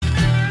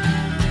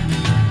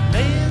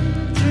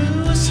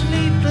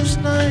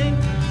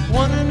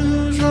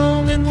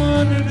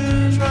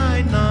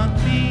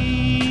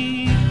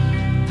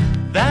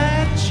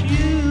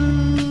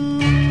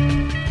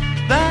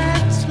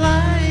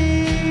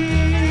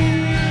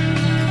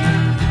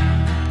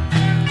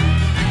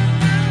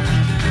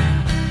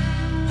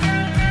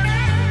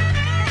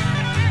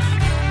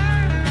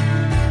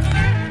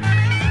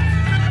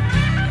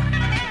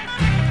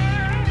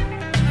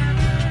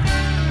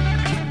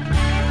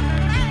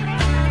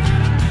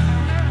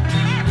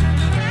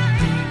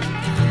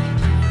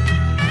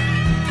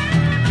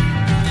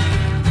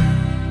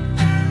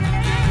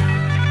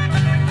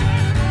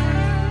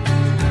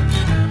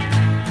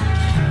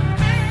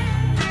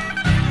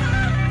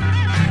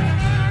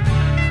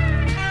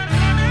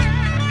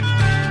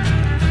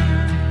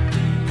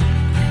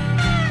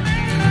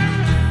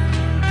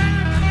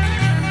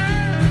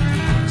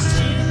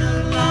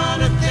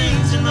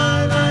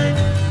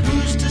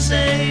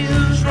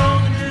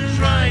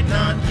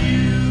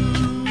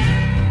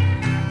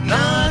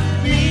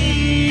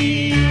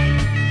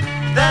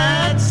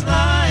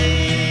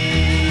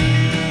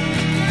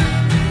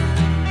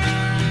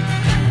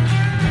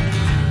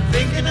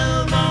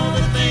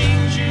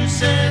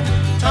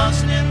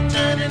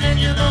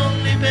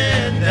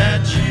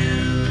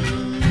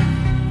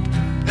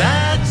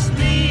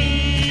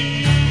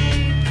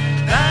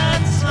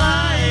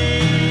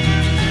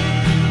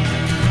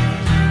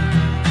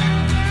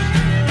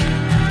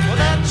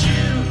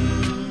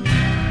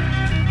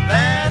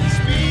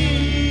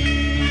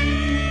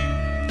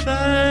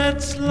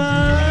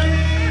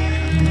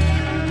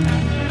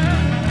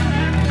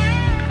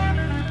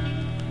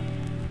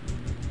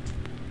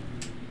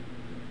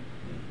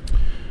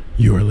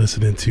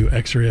listening to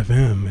X-Ray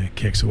FM at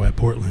KXOY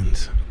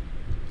Portland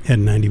at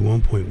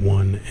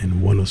 91.1 and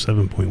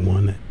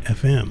 107.1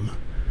 FM,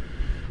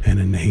 and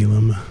in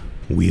Nehalem,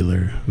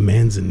 Wheeler,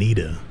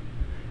 Manzanita,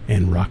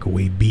 and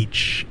Rockaway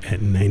Beach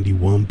at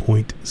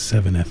 91.7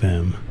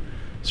 FM.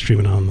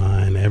 Streaming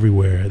online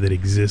everywhere that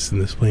exists in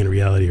this plane of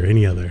reality or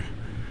any other.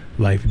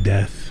 Life,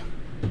 death,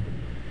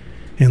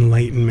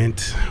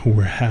 enlightenment,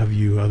 where have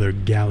you, other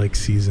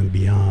galaxies and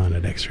beyond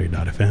at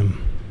xray.fm.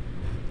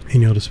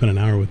 And you'll just spend an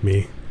hour with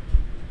me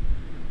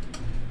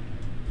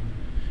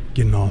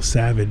getting all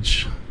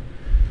savage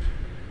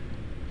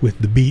with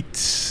the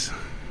beats.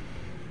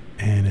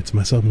 And it's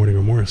myself,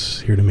 Mortimer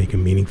Morris, here to make a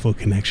meaningful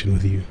connection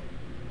with you.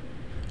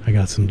 I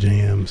got some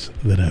jams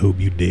that I hope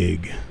you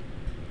dig.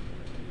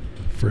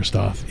 First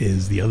off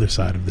is The Other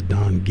Side of the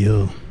Don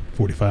Gill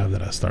 45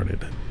 that I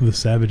started the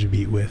Savage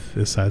beat with.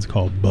 This side's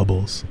called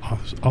Bubbles,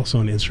 also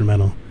an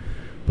instrumental,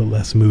 but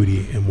less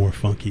moody and more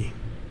funky.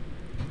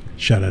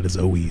 Shout out as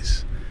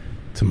always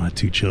to my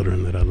two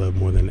children that I love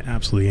more than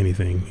absolutely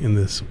anything in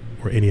this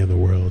or any other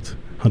world.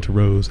 Hunter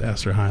Rose,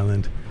 Astor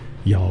Highland,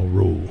 y'all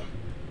rule.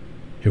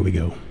 Here we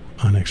go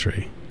on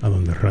X-Ray, a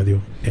donde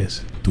radio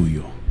es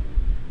tuyo.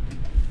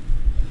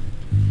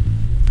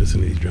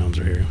 Listen to these drums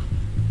right here.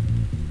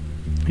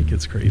 It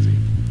gets crazy.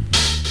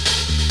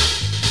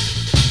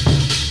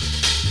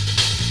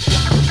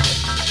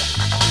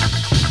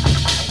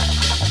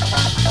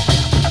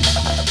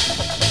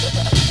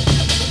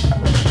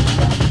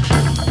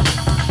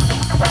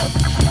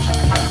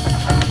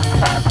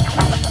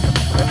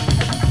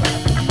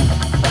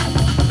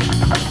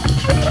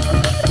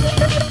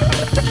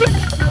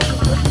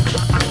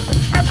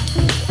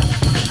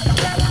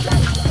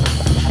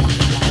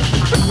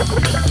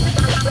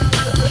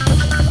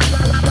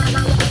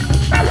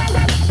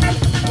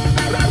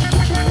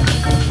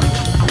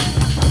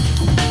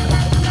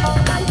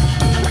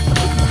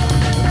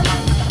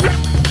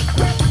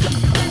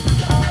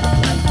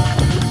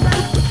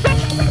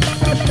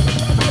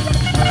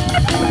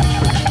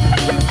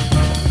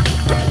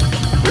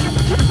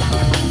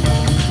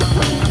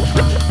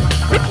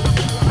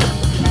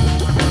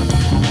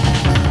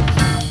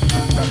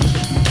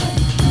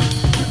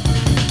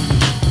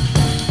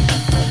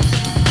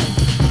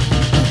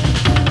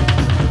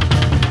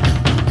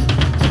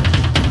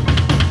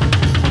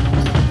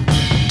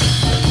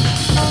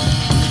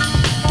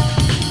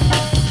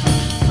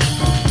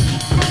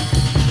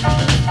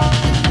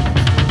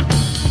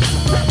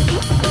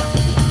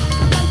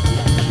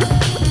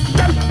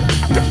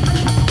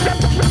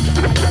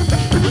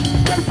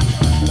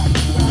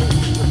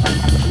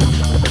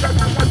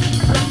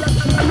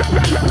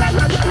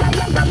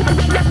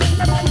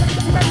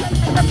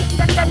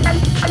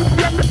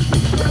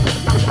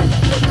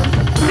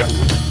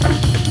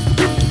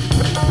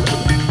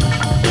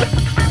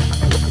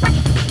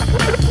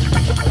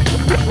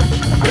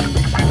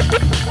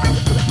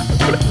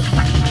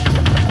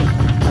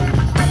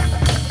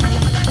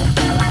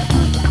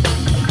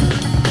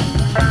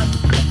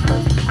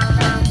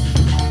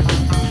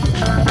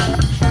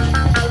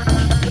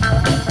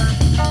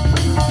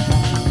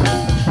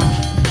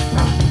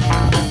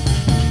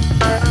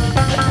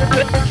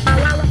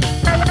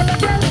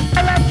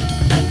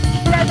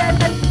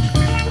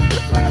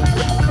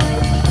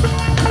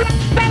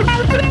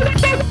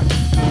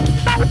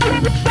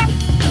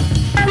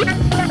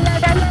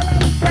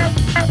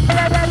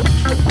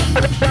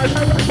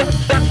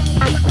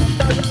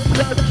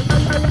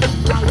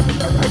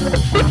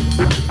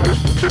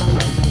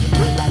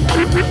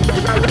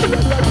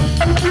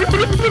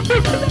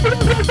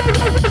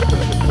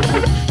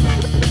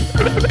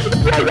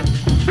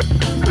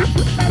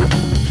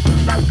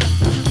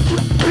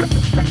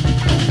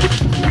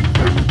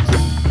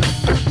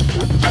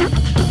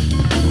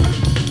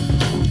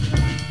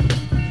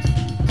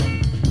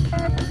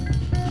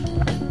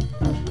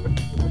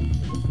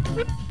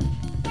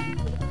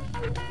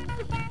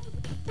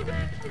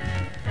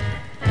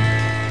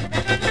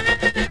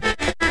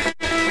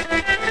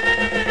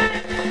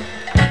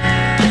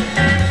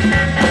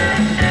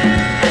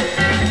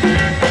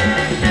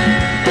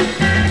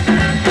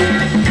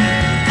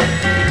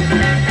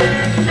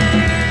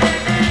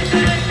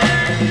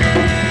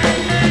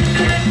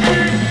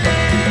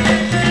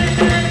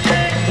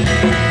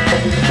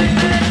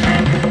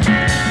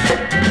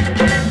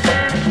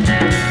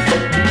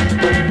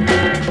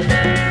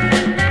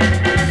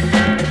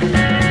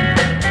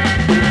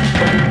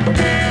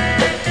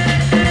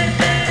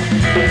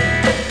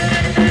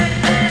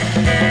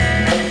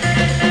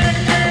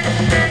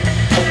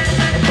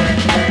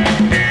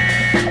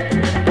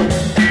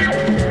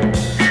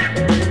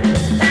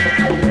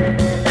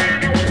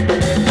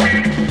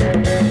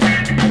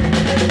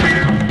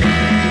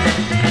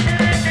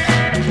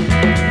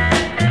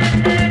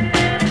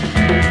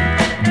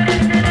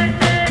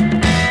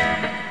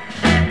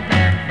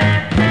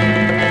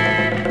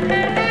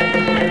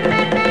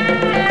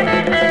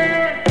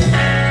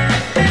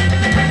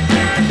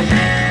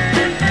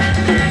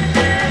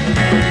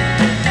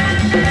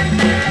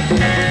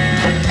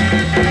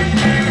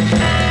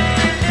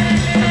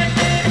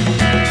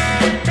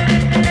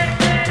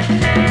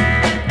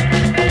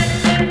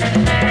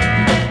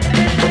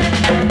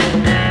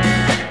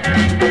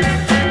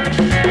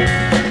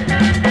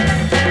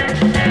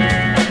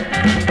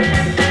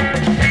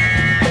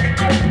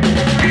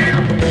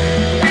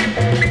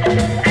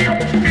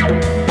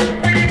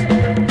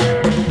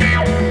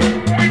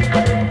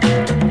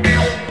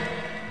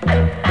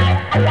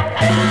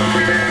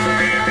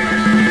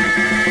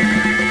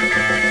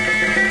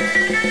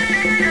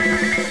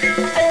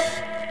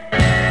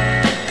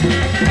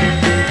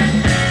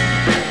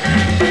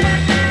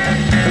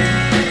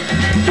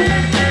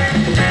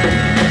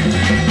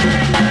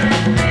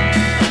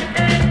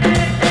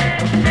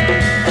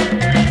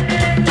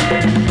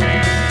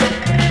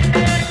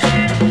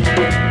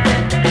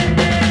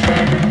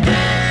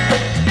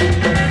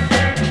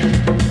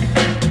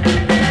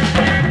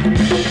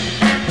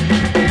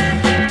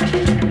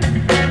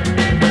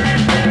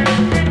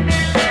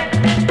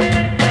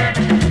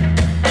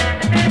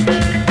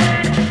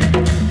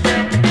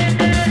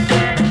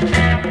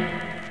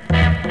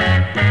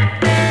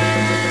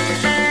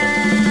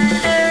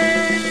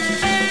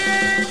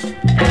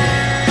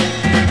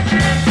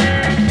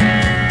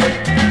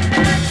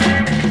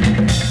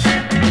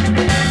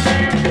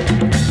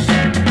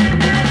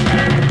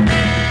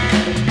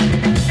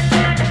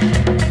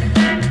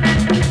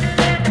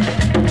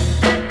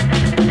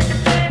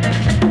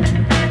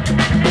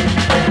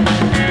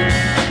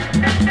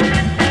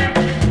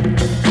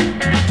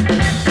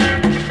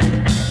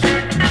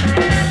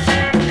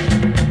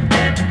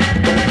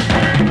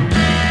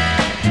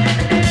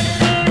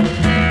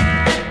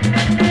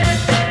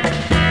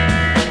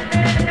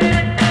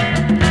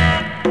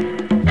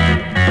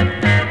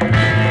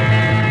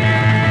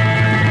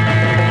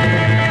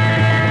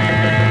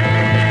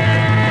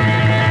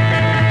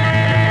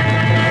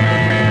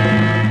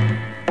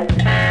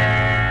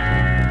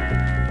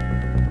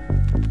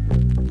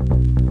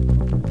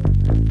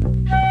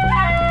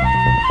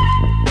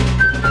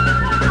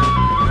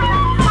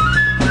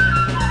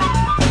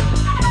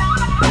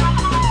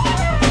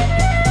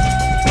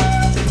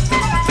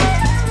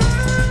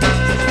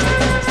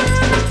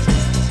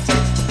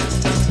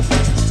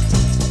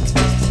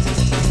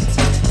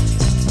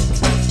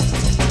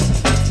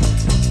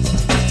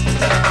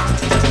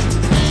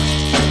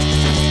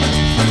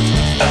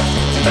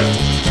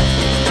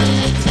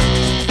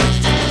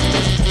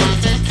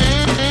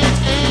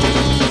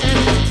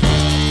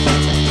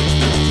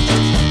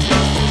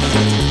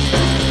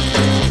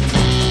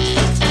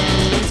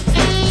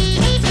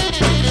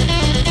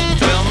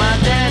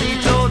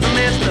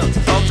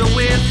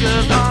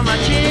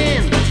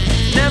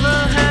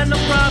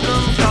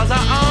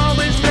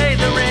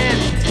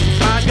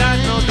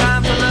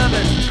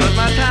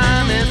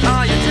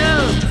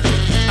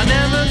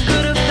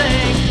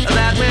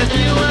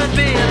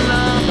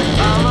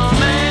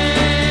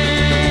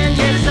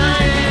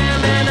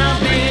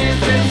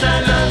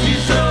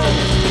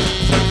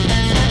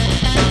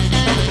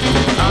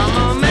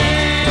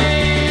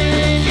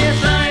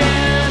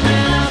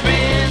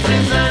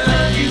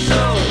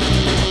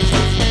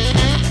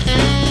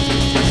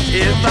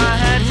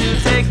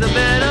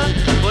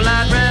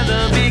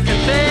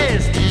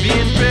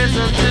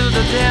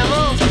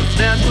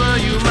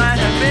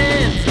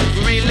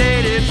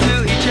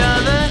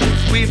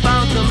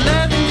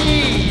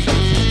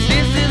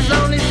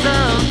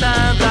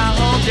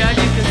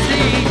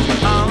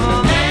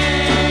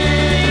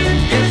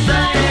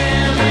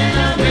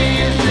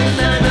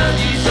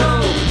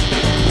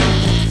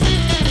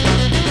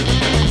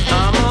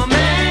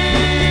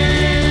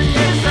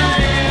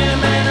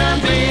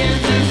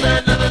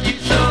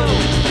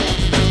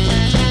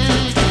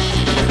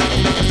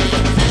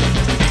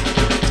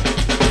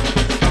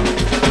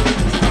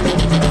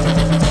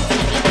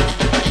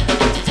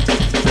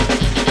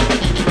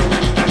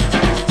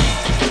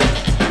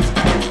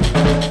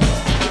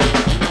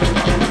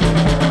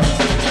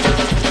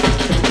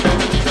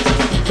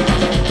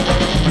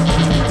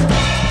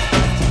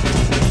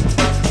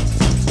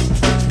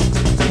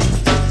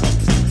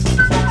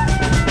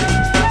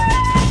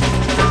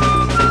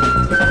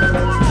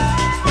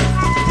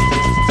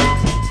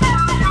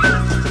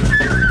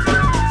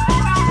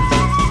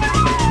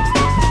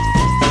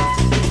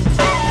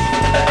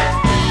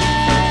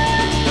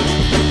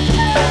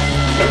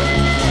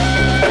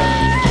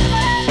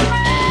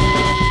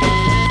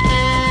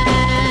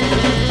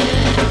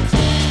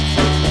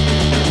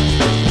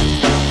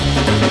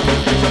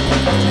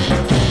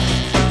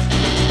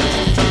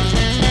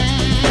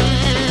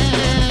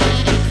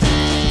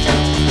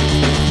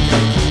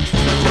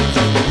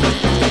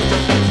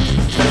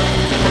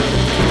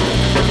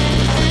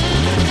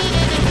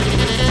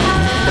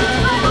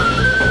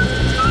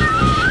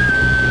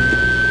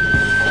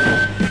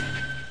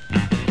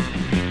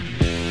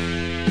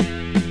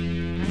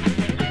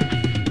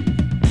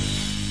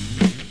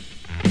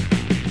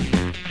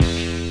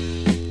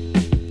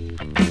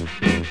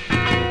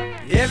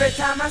 Every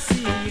time I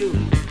see you,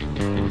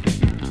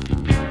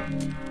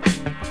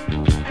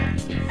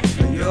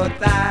 your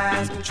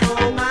thighs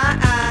control my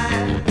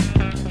eyes.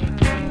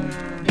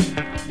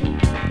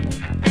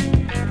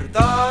 The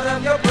thought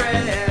of your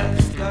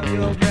breast, of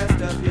your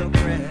breast, of your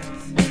breast,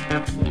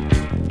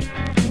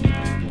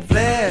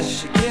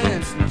 flesh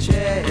against my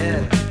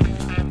chest,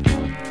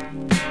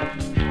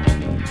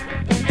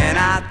 and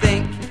I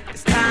think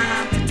it's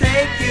time to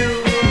take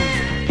you,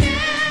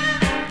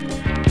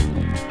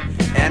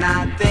 and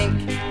I think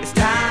it's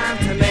time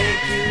to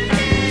make you,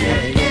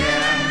 yeah,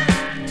 yeah.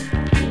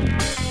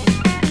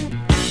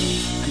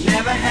 I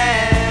never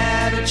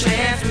had a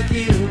chance with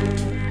you,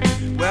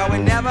 well, we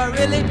never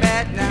really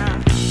met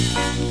now.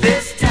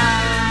 This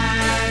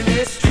time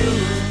it's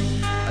true,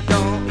 I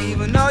don't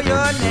even know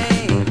your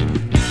name.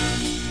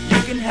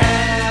 You can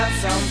have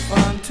some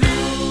fun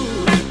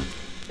too,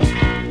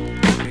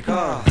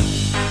 because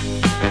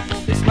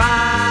it's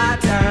my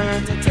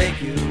turn to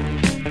take you.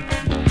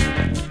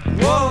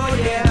 Oh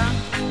yeah,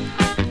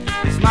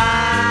 it's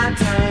my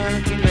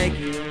turn to make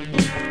you.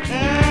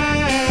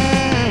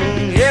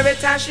 Every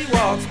time she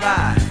walks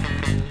by,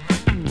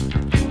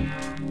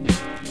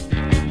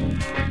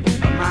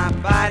 my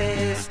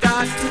body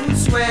starts to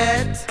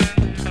sweat.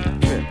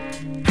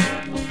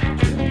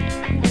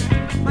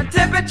 My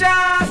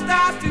temperature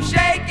starts to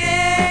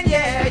shaking,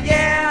 yeah,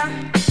 yeah.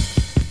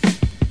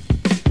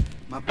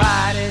 My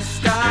body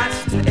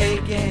starts to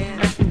aching,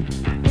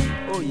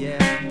 oh yeah.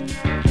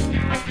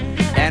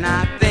 And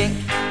I think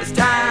it's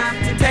time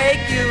to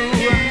take you.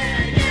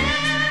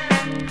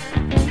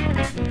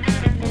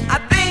 I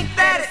think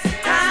that it's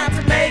time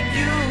to make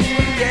you,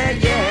 yeah,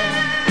 yeah.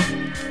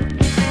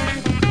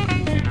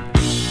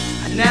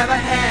 I never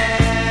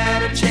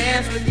had a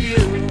chance with you,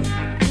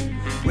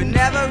 we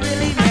never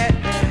really met.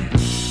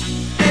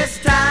 This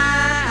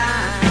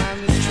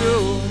time it's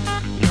true,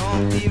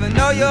 don't even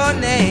know your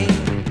name.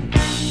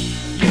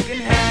 You can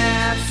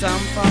have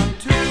some fun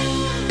too,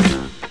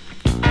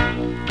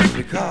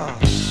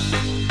 because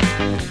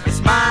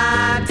it's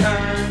my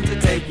turn to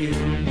take you.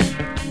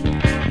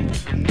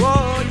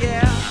 Oh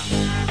yeah,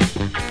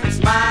 it's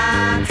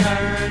my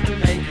turn to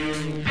make you.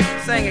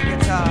 Sing a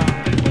guitar.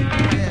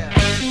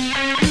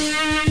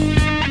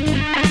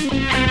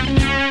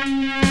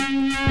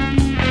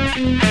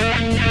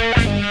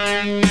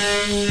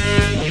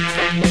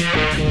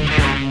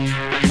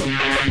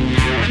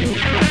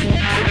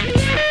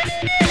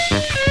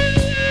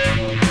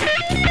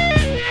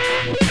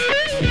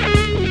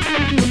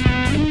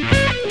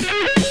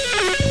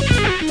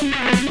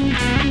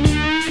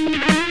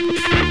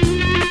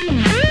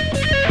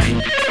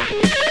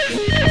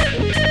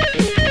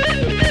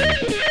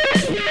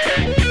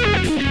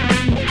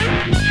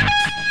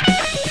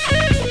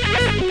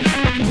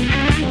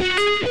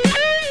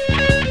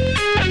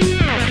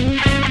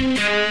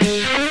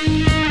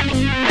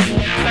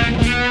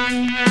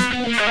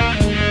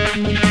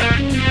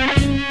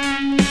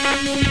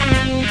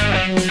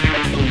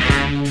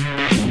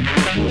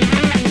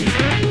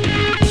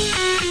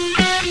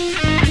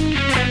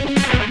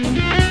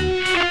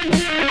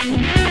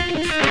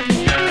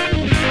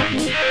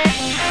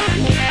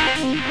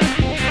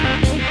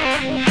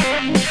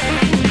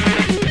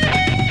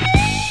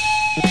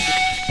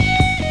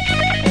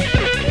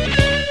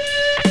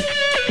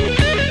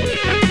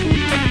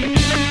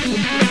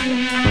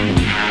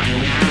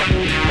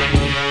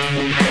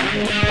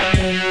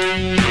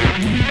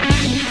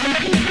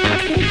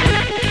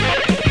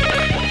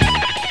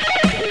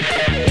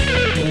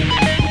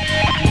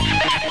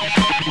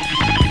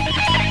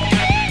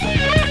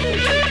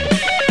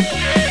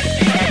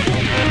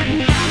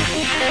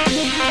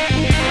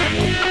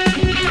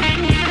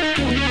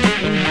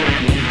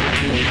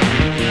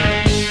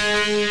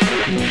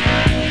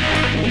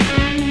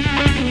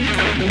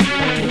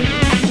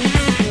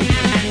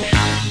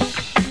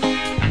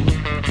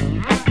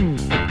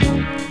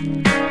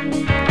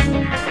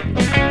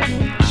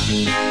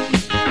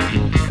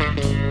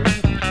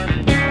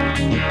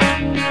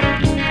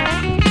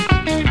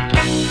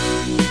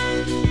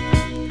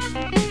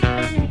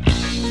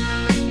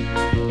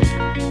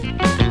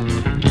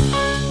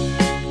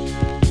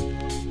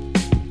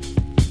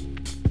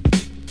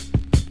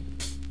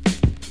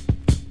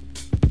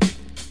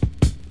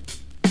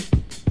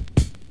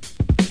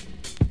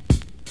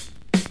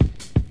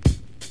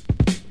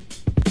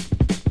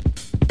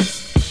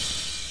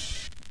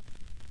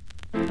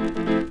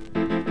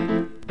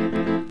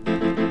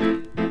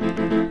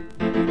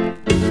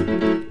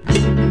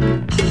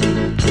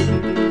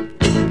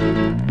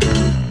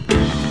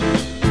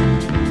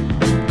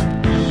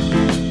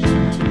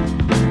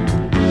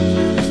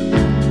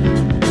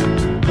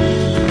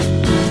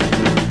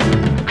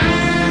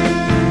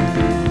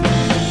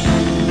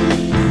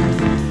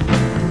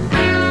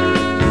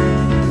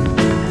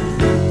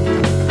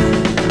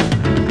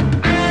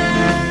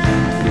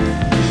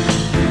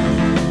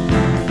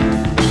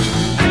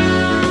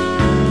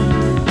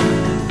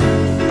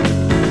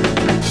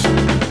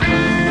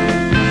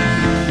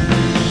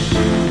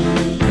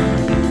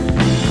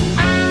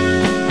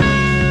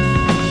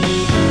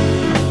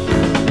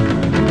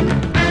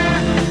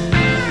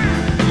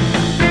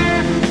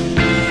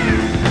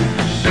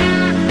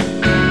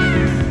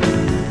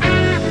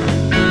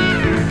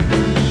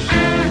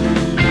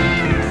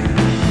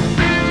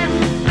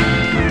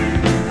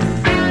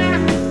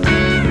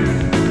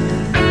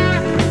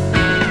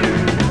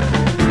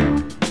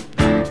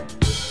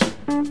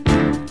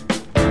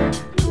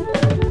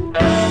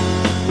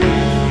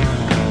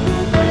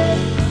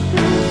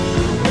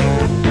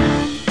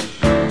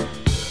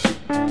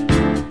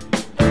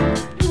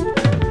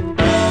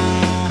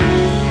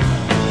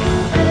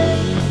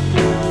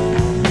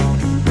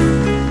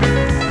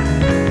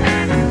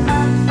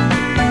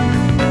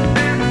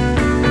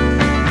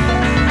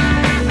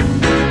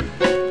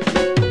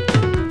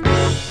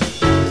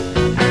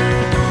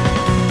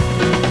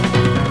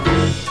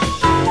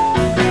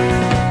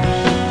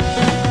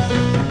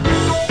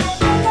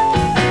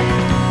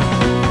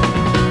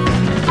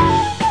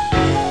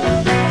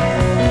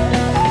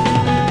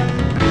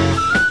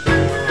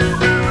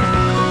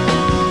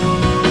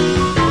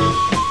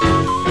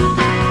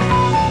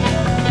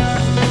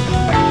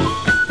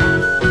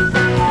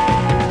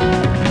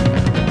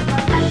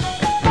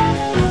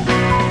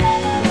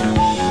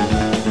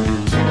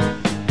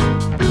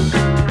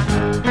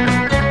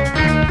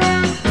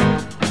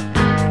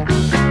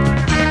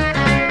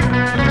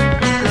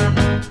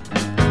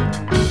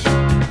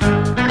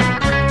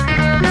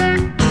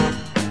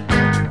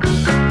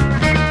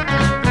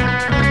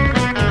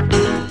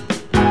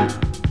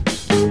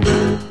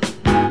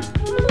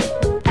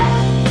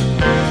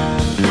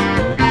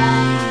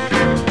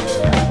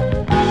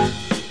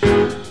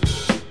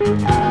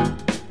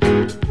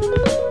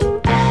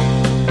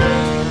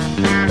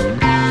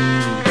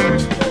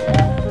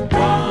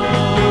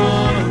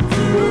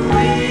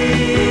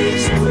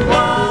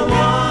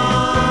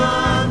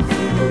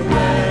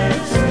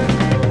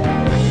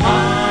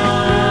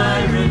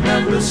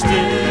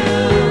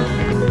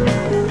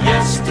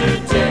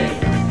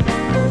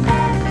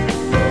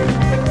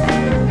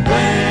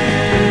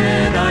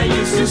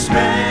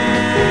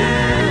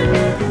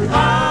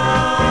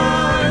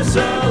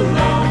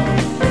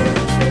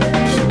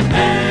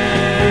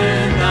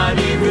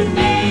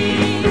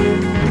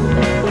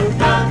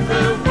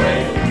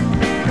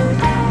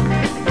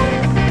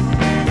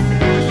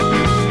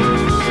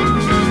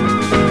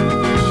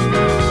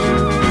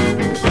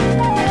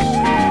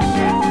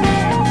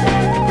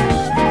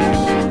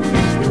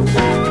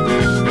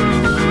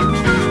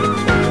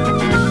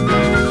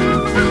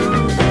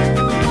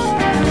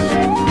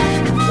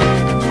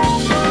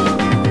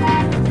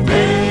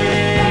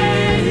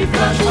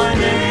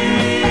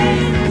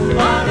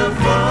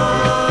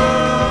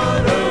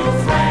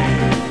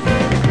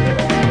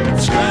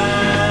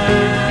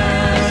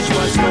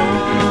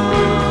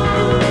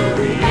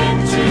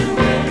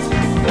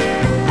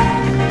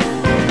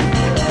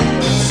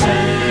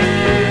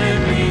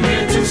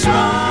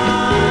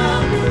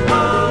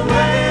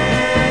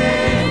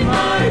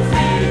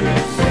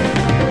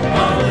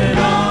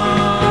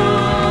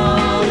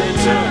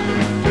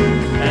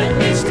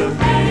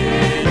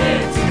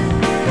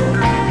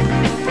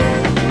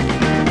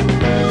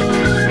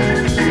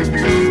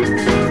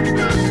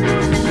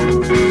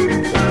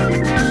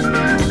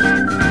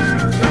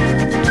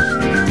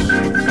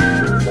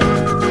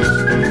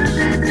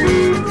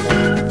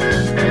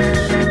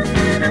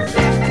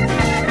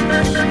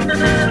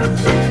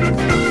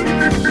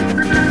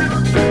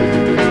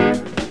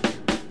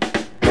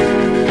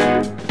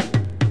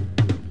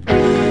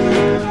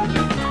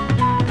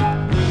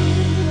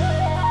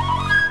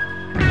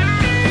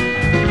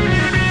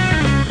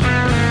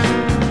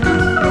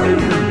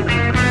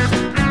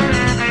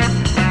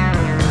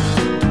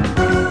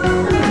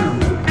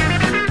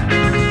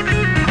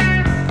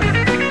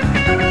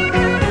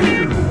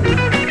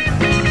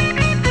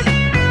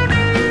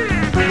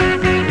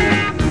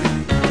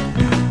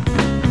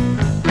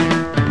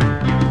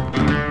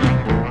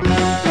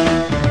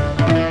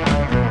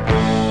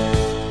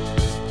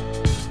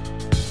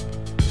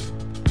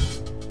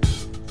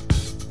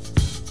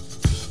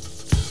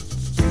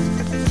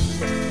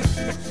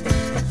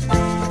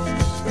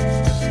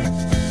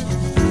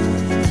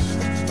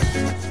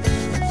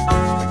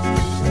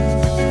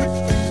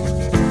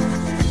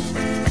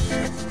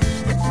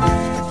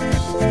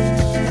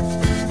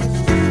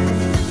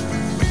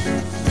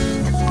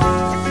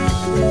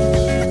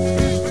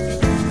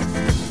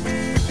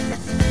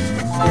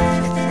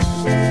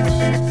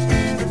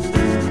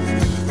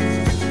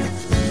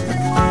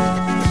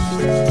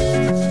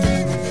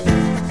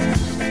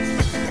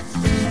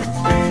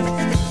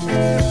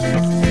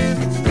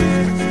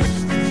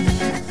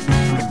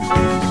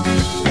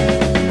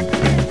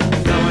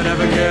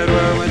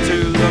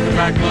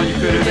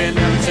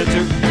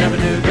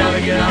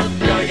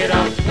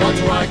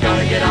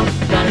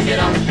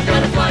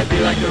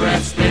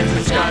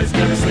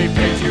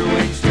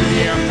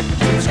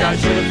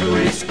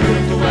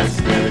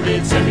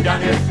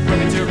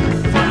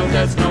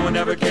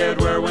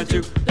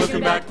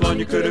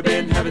 you could have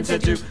been. Heaven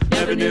sent to,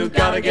 never knew.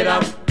 Gotta get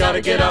out,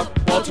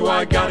 Walter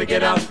White, gotta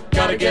get out,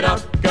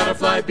 gotta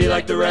fly, be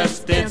like the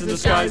rest. Dance in the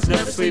skies,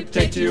 never sleep,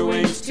 take to your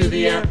wings, to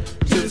the air,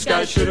 to the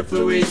sky. Should've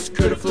flew east,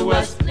 could've flew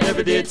west,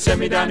 never did. Send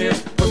me down here,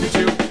 put me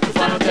to the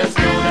final test.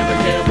 No one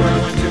ever cared where I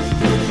went to.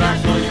 Looking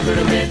back, all you could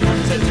have been.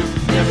 Heaven sent to,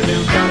 never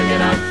knew. Gotta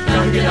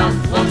get out,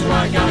 Walter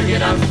White, gotta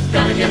get out,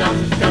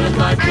 gotta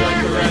fly, be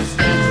like the rest.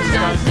 Dance in the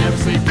skies, never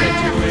sleep, take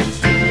to your wings,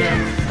 to the air,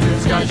 to the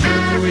sky.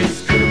 Should've flew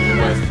east, could've flew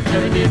west,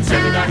 never did.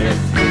 Send me down here,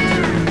 put me to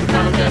the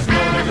final test. No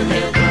one ever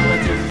cared where I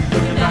went to.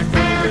 Looking back,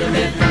 all you could have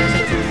been. Heaven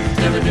sent to,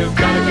 never knew.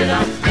 Gotta get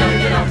out,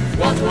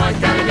 Walter White,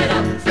 gotta get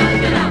out,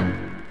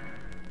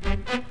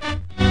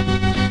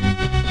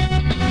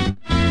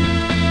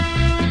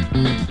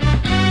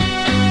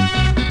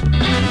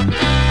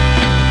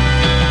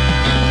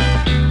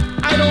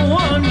 I don't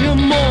want you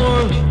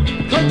more,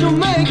 'cause you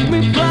make me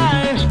fly.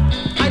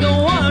 I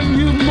don't want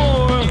you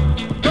more,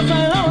 'cause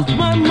I lost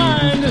my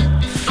mind.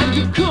 I'm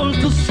too cool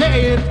to say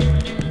it,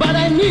 but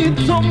I need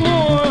some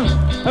more.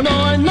 I know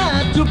I'm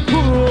not too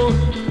cool,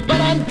 but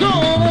I'm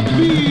gonna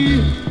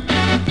be.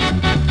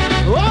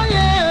 Oh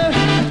yeah,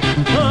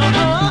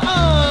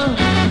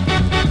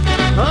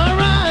 all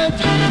right,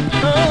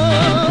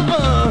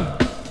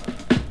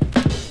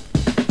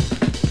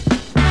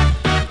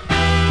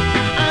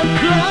 I'm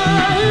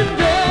flying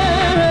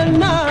day and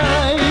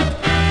night.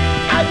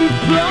 I've been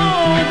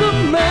flown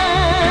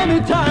many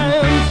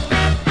times,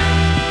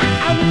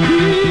 and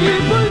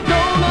people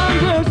don't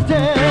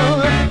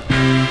understand,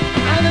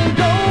 and they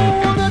don't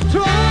wanna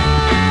try.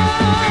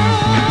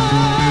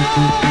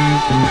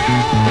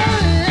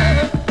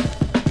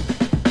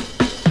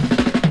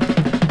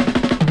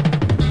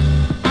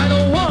 I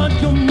don't want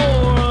you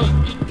more,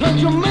 'cause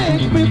you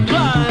make me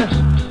fly.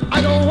 I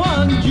don't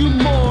want you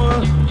more,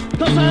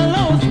 'cause I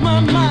lost my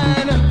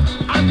mind.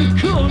 I'd be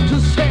cool to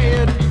say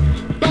it,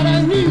 but I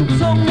need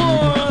some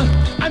more.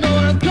 I know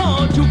I'm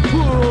gone too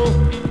cool,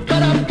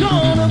 but I'm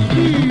gonna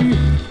be.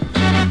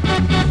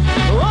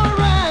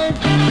 Alright,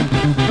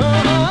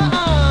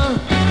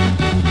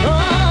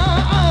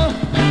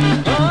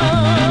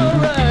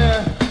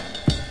 alright.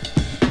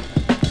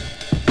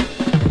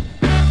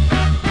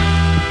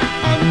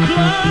 I'm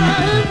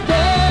flying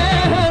day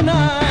and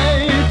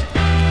night.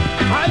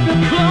 I've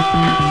been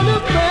blown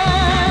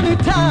many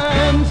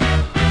times,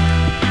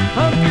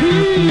 and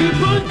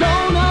people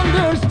don't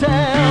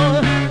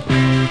understand,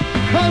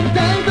 and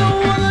they don't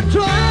wanna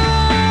try.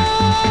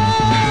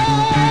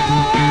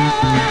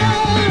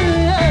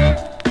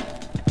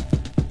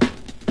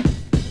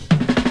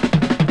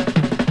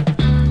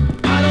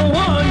 I don't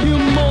want you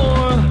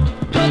more,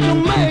 'cause you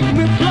make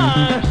me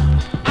fly.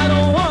 I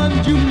don't want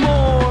you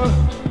more,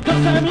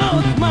 'cause I've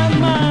lost my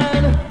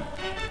mind.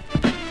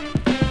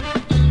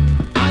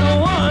 I don't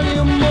want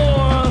you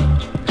more,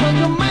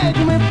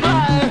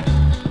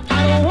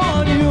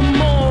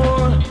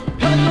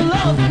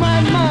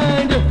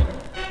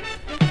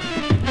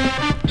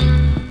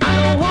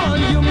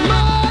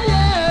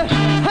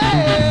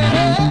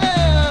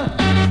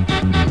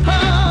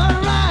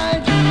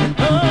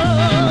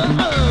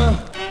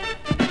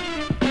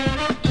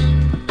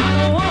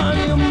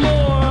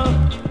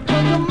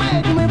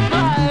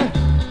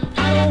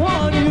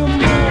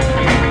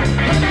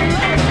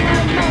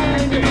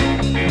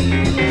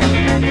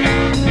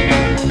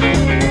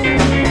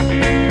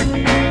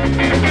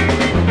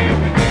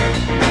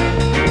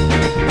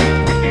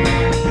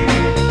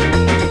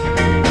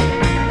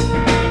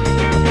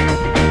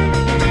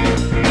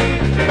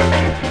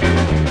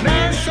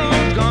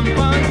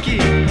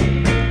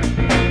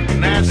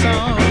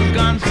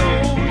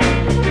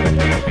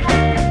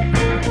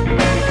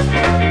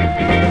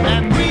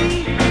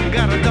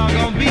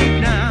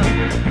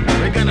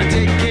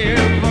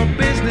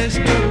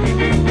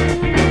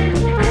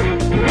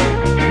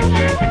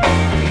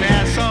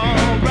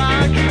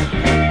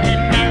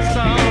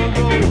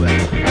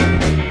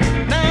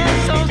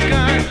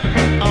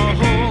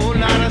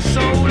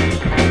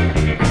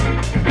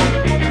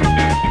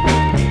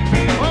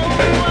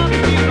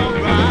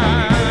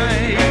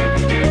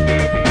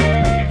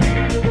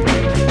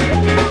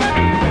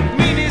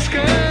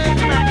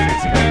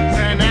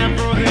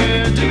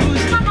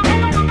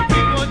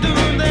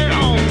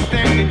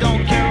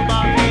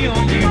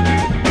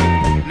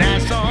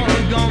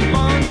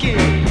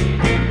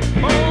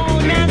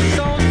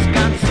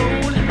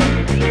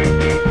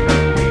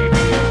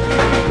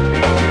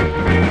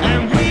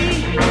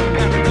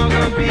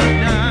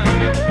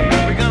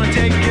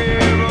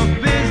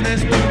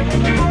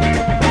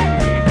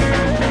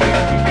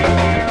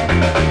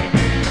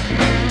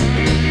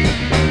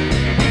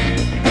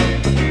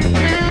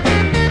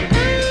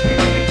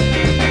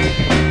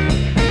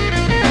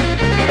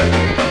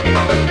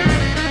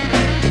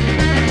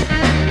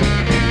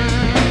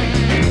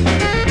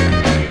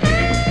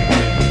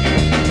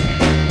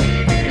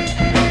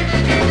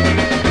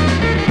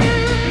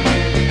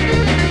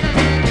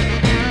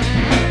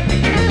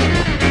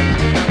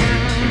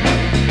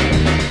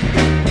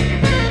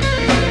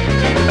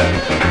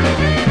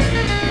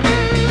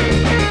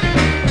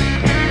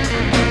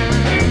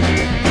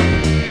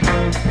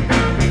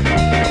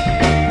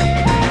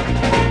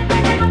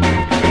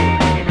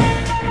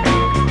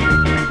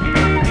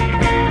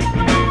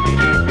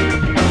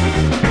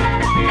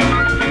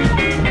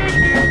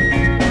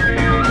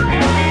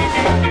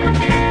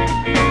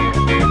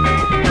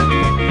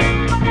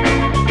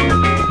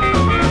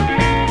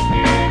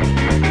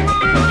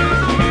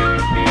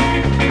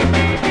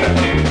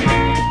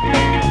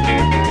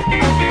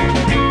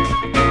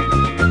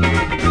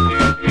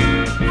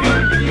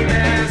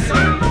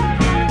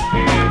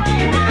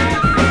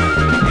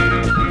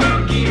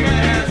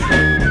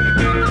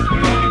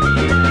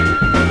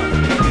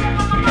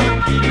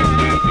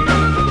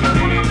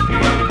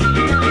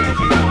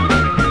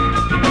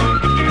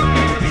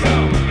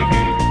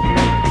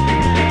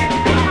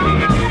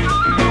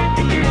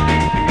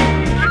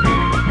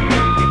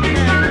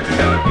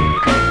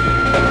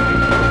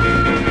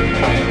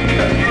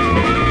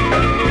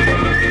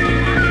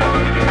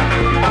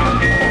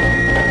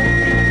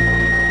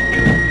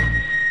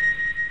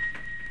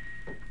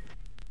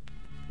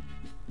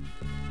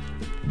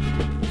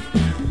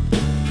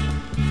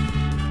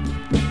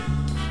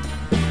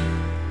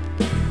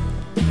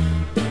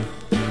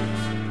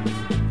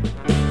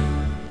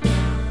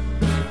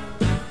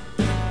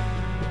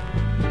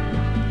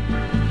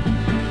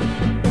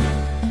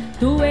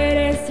 Tú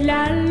eres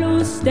la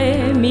luz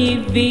de mi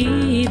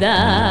vida.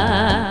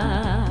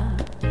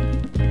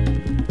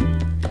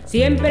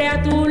 Siempre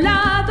a tu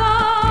lado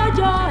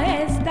yo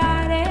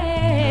estaré.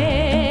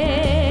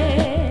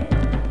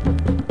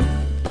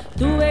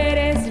 Tú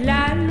eres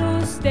la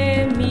luz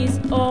de mis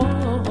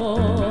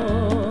ojos.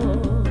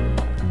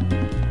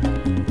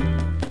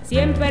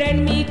 Siempre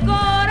en mi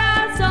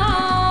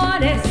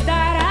corazón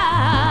estará.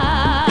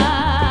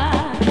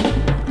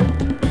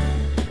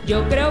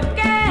 Yo creo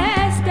que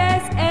este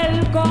es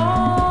el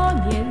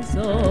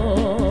comienzo.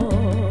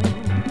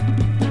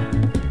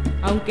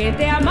 Aunque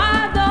te he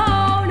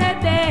amado una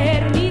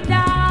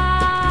eternidad,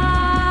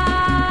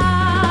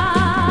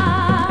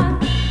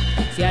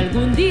 si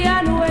algún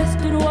día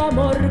nuestro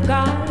amor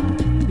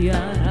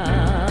cambiará,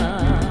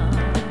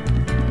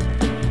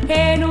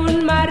 en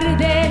un mar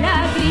de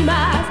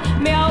lágrimas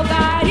me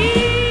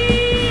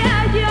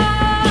ahogaría yo.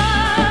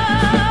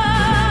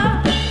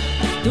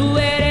 Tú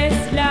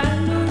eres la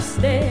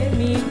luz de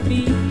mi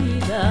vida.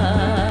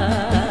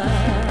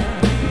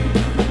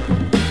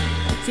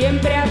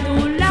 Siempre a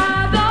tu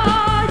lado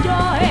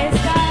yo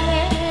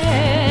estaré.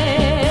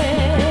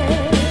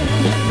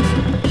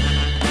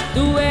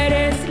 Tú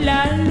eres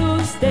la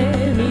luz de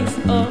mis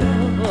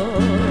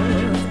ojos.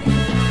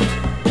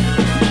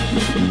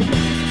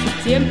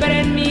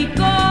 Siempre en mi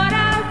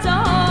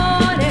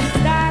corazón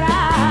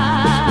estará.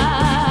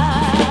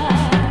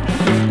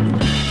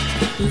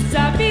 Tú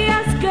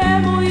sabías que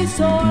muy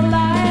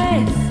sola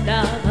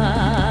estaba.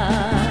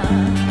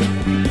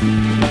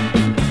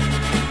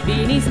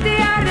 Viniste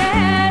a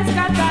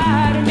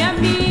rescatarme a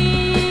mí.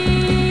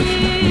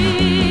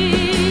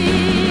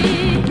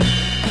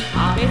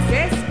 A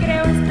veces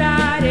creo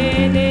estar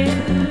en el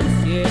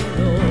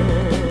cielo.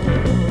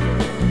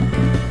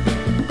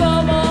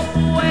 ¿Cómo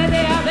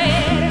puede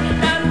haber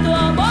tanto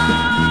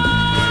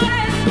amor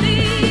en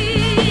ti?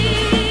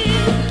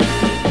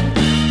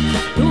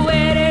 Tú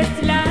eres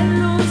la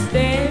luz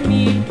de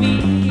mi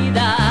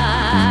vida.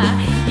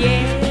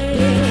 Yeah.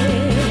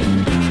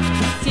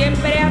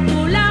 Siempre a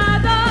tu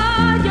lado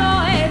yo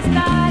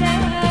estaré.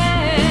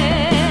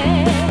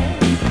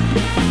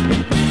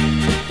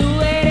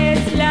 Tú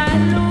eres la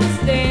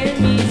luz de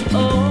mis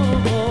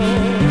ojos.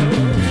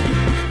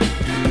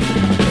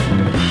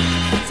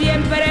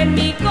 Siempre en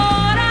mi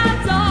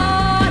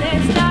corazón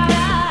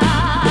estará.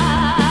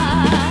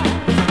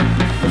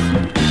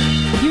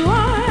 You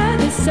are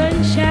the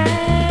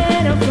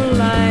sunshine of my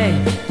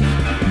life.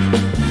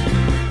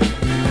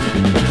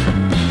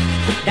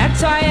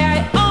 That's why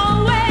I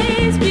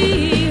always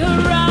be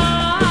around.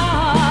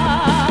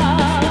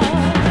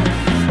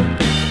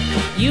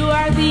 You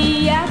are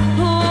the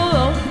apple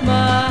of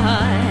my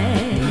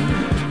eye.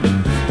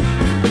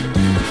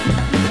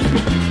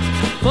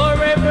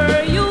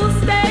 Forever you'll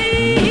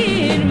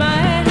stay in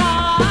my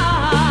heart.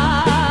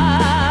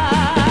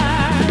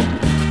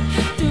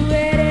 Tú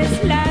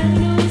eres la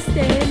luz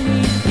de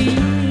mi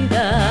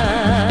vida.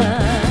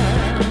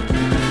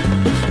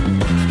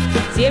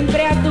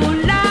 Siempre a tu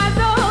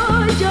lado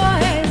yo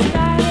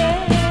estaré.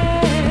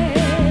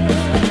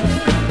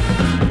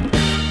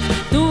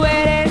 Tú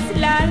eres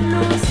la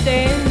luz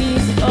de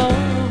mis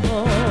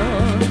ojos.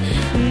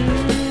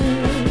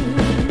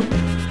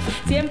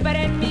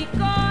 Siempre en mi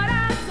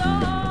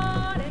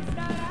corazón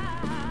estará.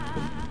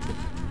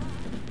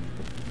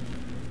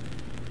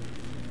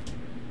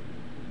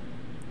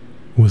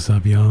 What's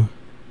up, y'all?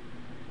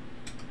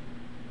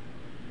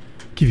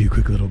 Give you a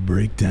quick little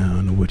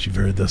breakdown of what you've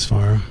heard thus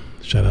far.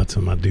 Shout out to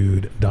my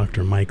dude,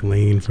 Dr. Mike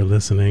Lane, for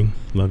listening.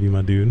 Love you,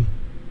 my dude.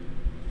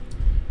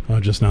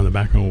 Just now in the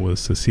background was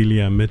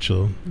Cecilia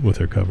Mitchell with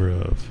her cover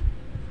of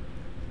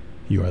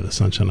You Are the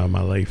Sunshine of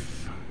My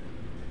Life.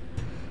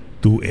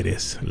 Tú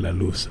eres la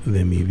luz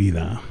de mi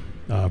vida.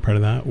 Part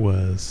of that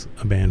was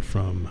a band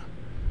from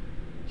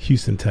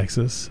Houston,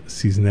 Texas,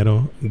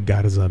 Cisnero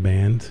Garza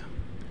Band.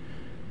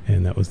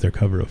 And that was their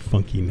cover of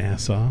Funky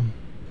Nassau.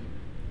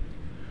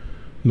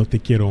 No Te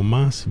Quiero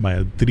Más by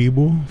El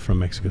Tribu from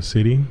Mexico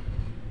City.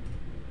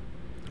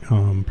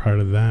 Part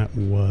of that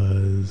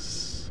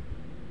was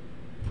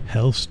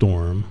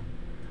Hellstorm,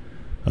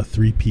 a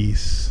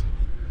 3-piece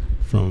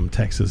from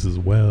Texas as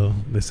well.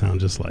 They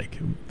sound just like,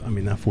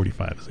 that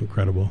 45 is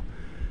incredible.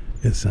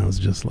 It sounds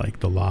just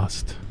like the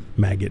Lost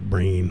Maggot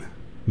Brain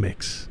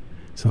mix.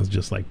 Sounds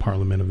just like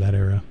Parliament of that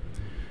era.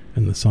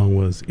 And the song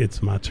was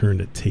It's My Turn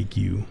to Take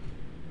You.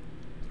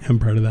 And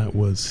part of that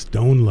was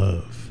Stone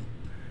Love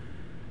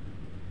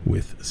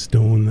with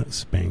Stone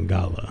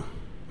Spangala,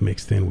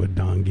 mixed in with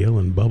Don Gill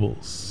and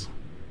Bubbles.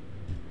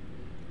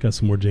 Got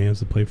some more jams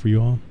to play for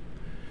you all.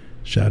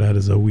 Shout out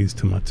as always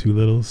to my two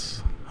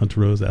littles,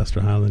 Hunter Rose,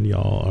 Astor Highland.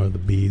 Y'all are the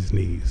bee's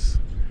knees.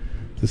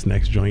 This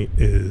next joint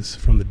is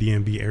from the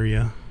DMV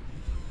area.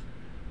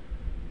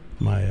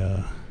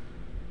 Where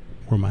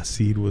my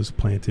seed was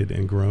planted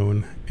and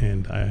grown,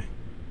 and I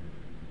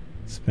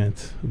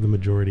spent the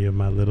majority of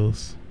my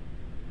littles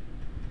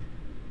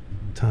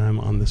time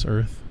on this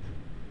earth.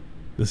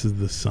 This is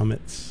the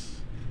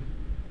Summits.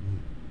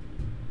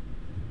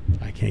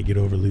 I Can't Get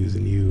Over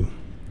Losing You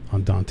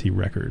on Dante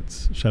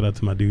Records. Shout out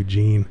to my dude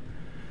Gene.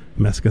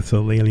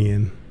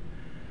 Mescalalian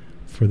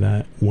for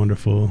that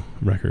wonderful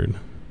record.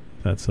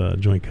 That's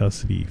Joint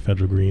Custody,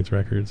 Federal Greens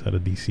Records out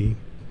of DC.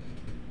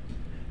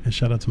 And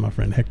shout out to my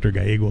friend Hector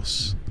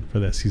Gallegos for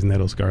that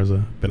Cisneros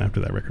Garza. Been after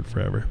that record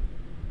forever.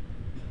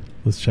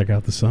 Let's check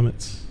out the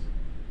Summits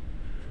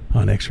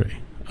on X-Ray,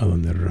 a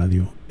donde el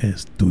radio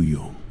es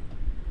tuyo.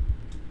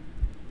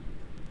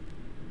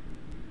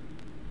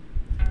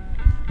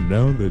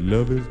 Now that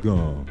love is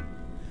gone,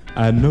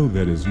 I know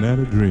that it's not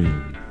a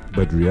dream,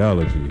 but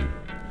reality.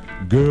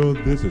 Girl,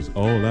 this is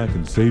all I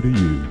can say to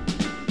you.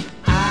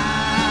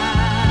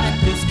 I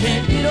just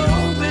can't get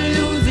over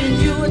losing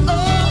you.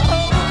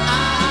 Oh,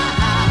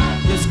 I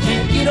just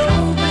can't get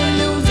over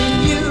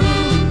losing you.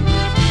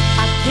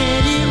 I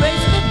can't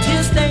erase the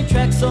tear-stained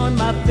tracks on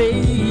my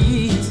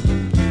face,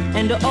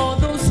 and all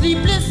those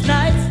sleepless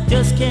nights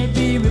just can't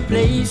be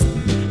replaced.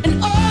 And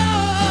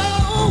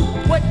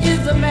oh, what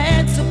is a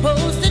man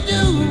supposed to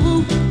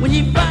do when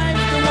he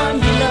finds the one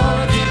he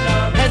loves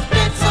has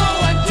been so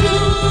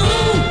untrue?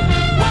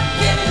 What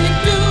can he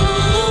do?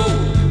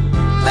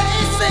 They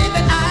say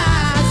that I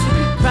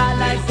shouldn't cry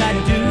like I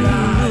do.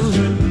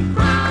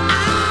 I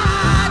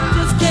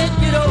just can't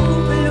get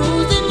over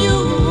losing you.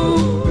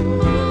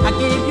 I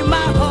gave you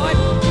my heart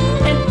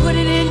and put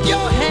it in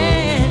your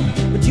hand,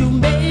 but you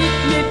made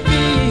me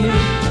feel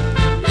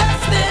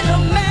less than a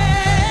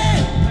man.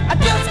 I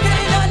just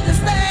can't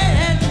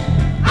understand.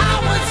 I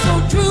was so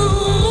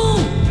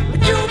true,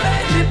 but you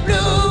made me blue.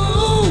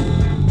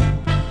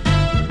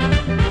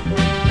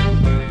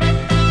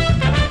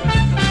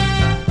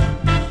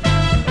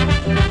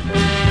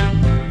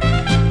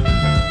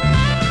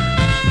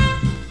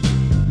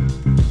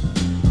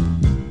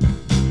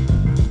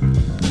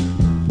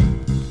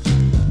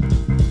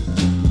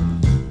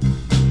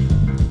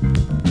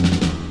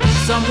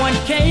 Someone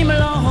came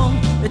along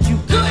that you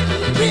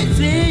couldn't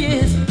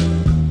resist.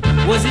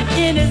 Was it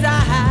in his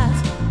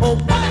eyes or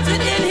was it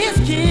in his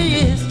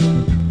kiss?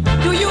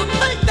 Do you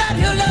think that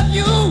he'll love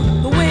you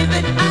the way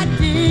that I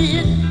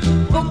did?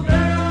 Oh,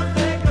 girl,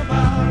 think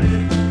about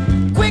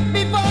it. Quick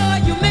before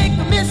you make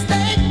a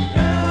mistake.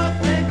 Girl,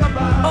 think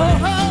about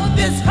it. Oh,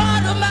 this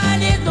heart of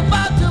mine is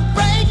about to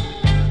break.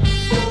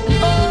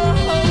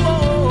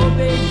 Oh,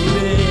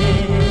 baby,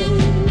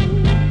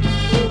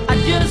 I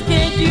just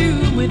can't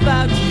do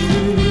without you.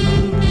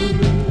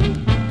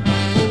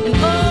 And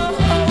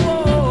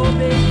oh,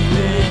 baby,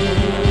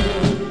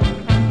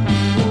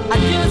 I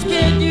just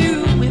can't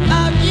do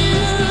without you.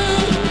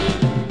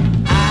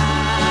 I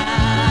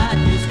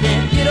just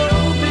can't get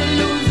over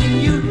losing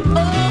you.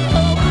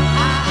 Oh,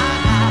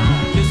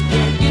 I just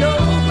can't get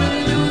over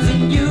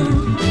losing you.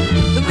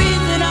 The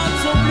reason I'm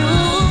so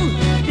blue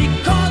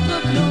because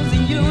of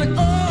losing you.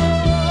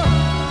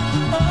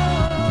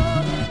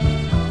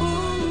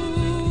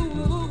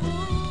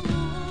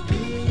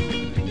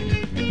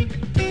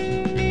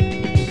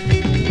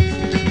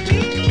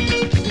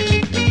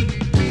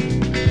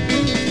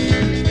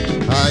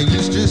 And I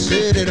used to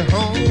sit at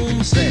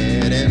home,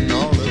 sad and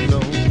all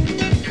alone,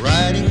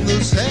 writing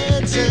those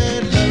sad,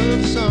 sad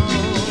love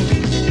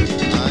songs.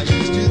 I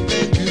used to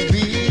think to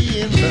be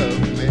in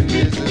love and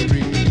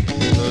misery,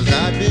 'cause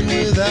I've been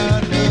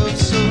without love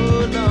so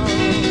long.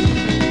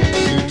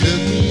 You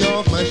took me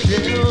off my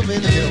shelf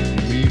and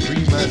helped me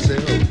free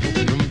myself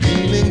from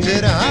feelings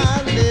that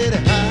I let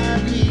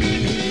hide me.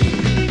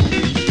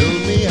 You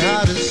showed me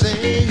how to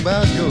sing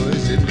about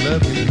joys that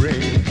love can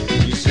bring.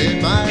 You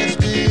set my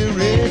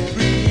spirit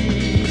free.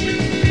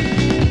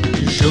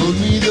 You showed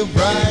me the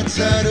bright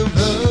side of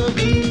love.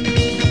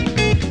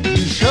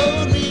 You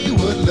showed me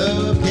what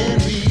love can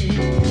be.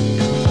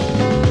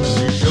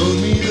 You showed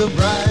me the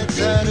bright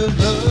side of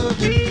love.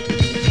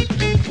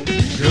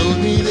 You showed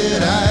me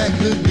that I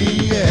could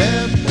be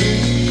happy.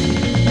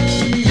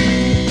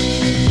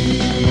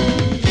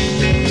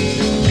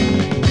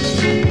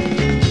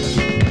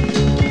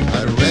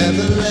 I'd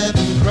rather laugh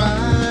and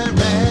cry,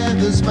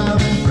 rather smile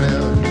than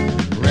frown,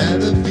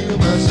 rather feel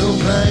myself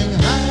flying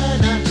high,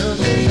 not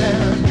nothing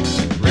down,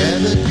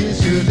 rather kiss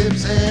your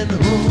lips and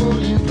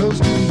hold you close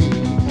to me,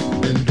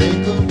 than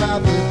think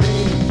about the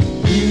day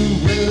you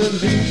will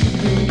leave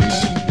me.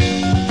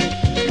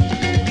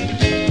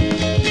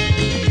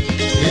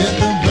 In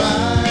the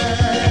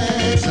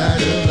bright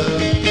side of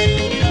love.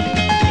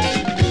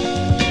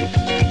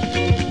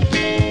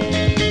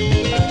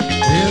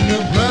 In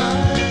the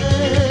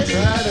bright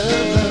side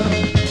of love.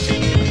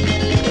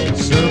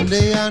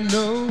 Someday I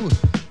know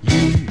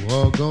you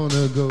are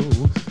gonna go.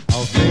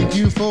 I'll thank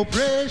you for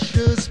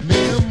precious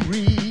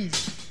memories.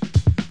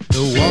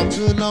 The walks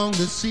along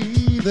the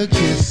sea, the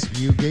kiss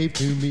you gave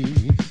to me,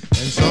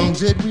 and songs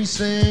that we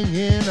sang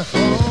in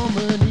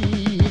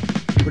harmony.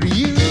 But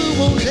you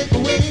won't take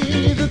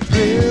away the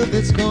thrill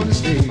that's gonna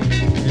stay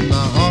in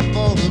my heart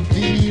for the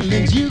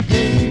feelings you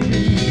gave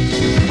me.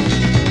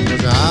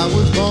 'Cause I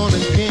was born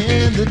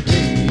again the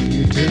day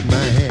you took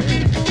my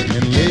hand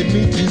and led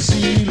me to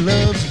see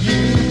love's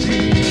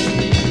beauty.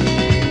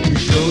 You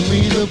showed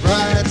me the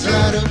bright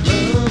side of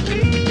love.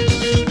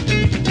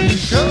 You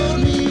showed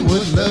me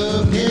what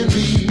love can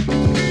be.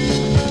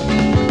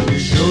 You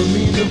showed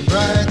me the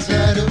bright side.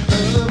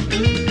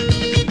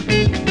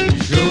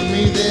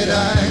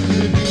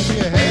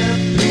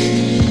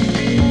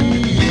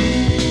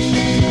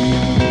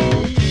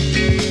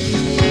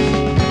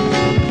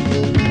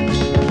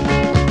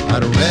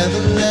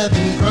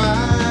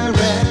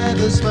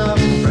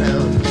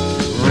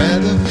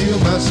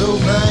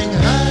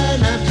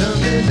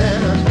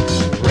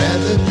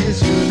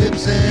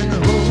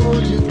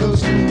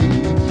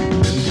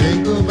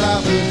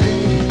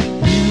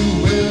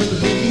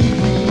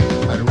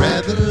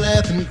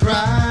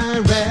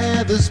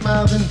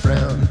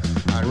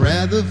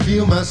 rather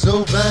feel my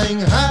soul flying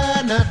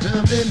high, not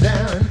tumbling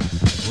down.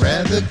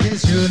 Rather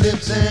kiss your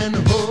lips and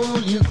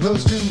hold you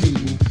close to me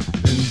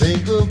than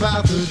think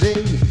about the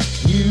day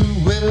you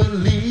will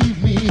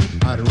leave me.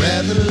 I'd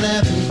rather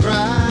laugh and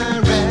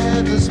cry,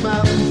 rather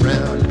smile and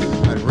frown.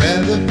 I'd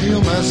rather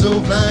feel my soul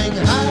flying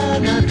high,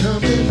 not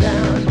tumbling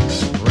down.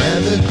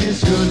 Rather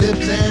kiss your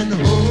lips and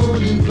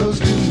hold you close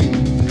to me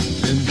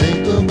than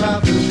think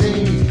about the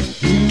day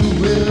you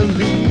will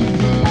leave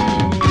me.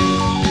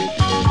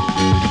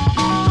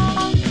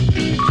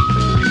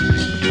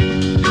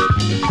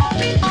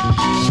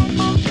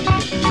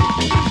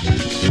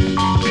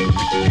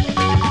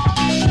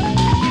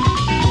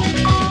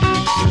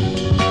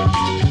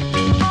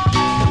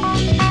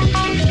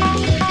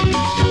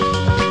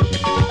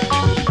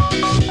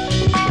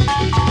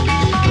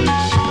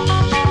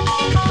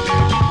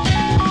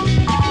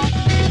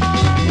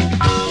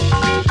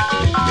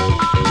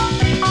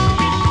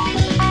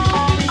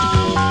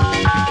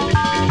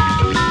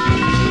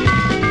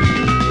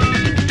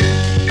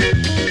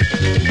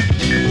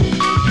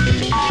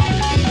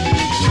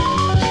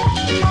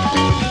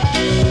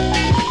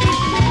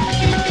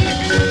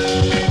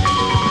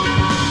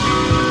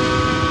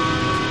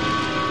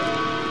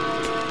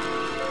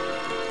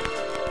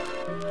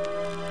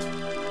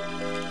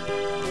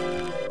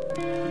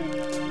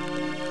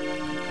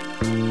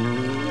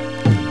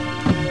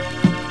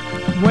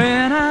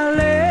 When I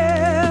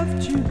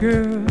left you,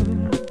 girl,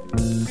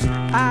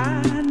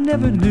 I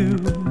never knew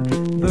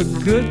the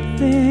good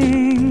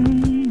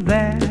thing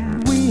that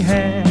we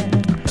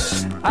had.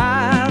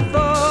 I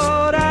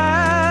thought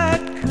I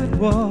could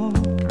walk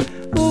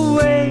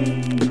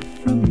away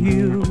from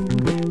you,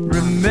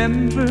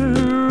 remember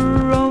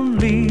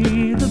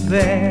only the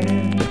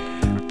bad.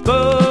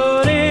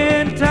 But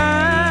in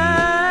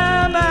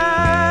time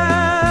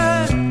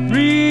I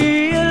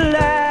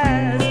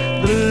realized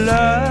the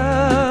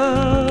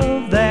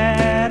love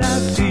that I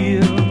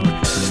feel,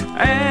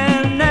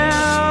 and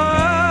now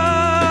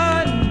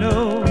I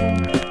know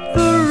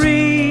the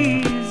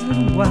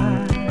reason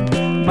why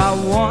my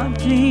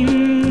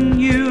wanting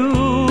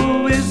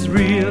you is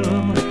real.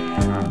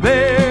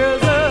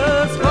 There's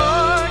a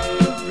spark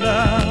of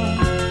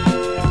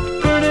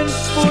love burning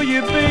for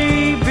you,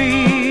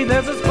 baby.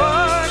 There's a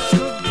spark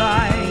of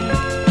light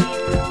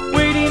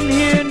waiting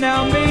here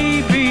now,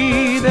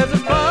 maybe. There's a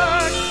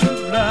spark of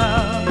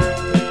love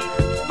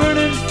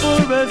burning for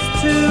us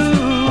two.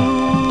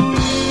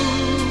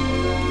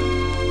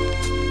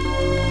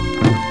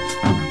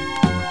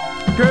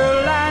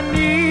 Girl, I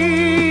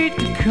need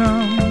to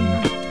come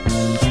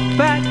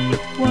back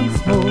once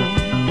more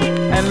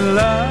and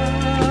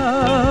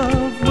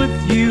love with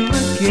you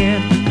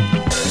again.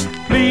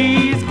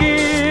 Please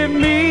give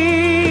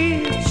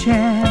me a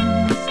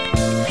chance.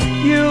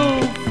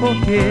 You'll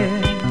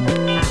forget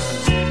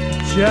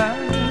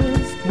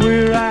just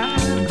where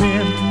I've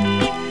been.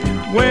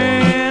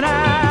 When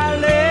I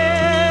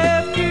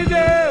left you,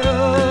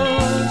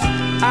 girl,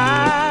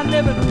 I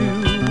never knew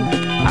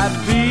I'd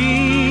be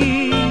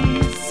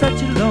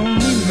such a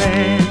lonely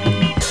man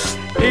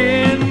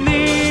in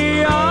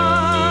the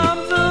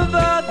arms of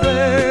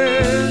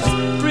others,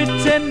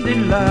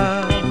 pretending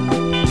love.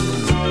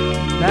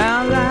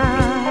 Now I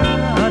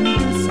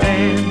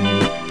understand.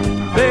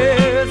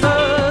 There's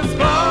a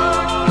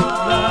spark of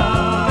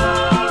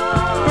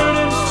love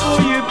burning for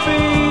you,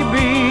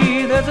 baby.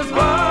 There's a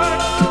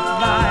spark of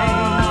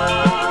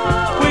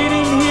light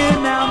waiting here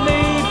now,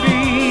 maybe.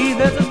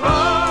 There's a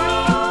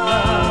spark of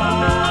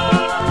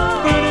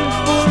love burning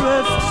for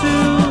us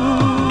two.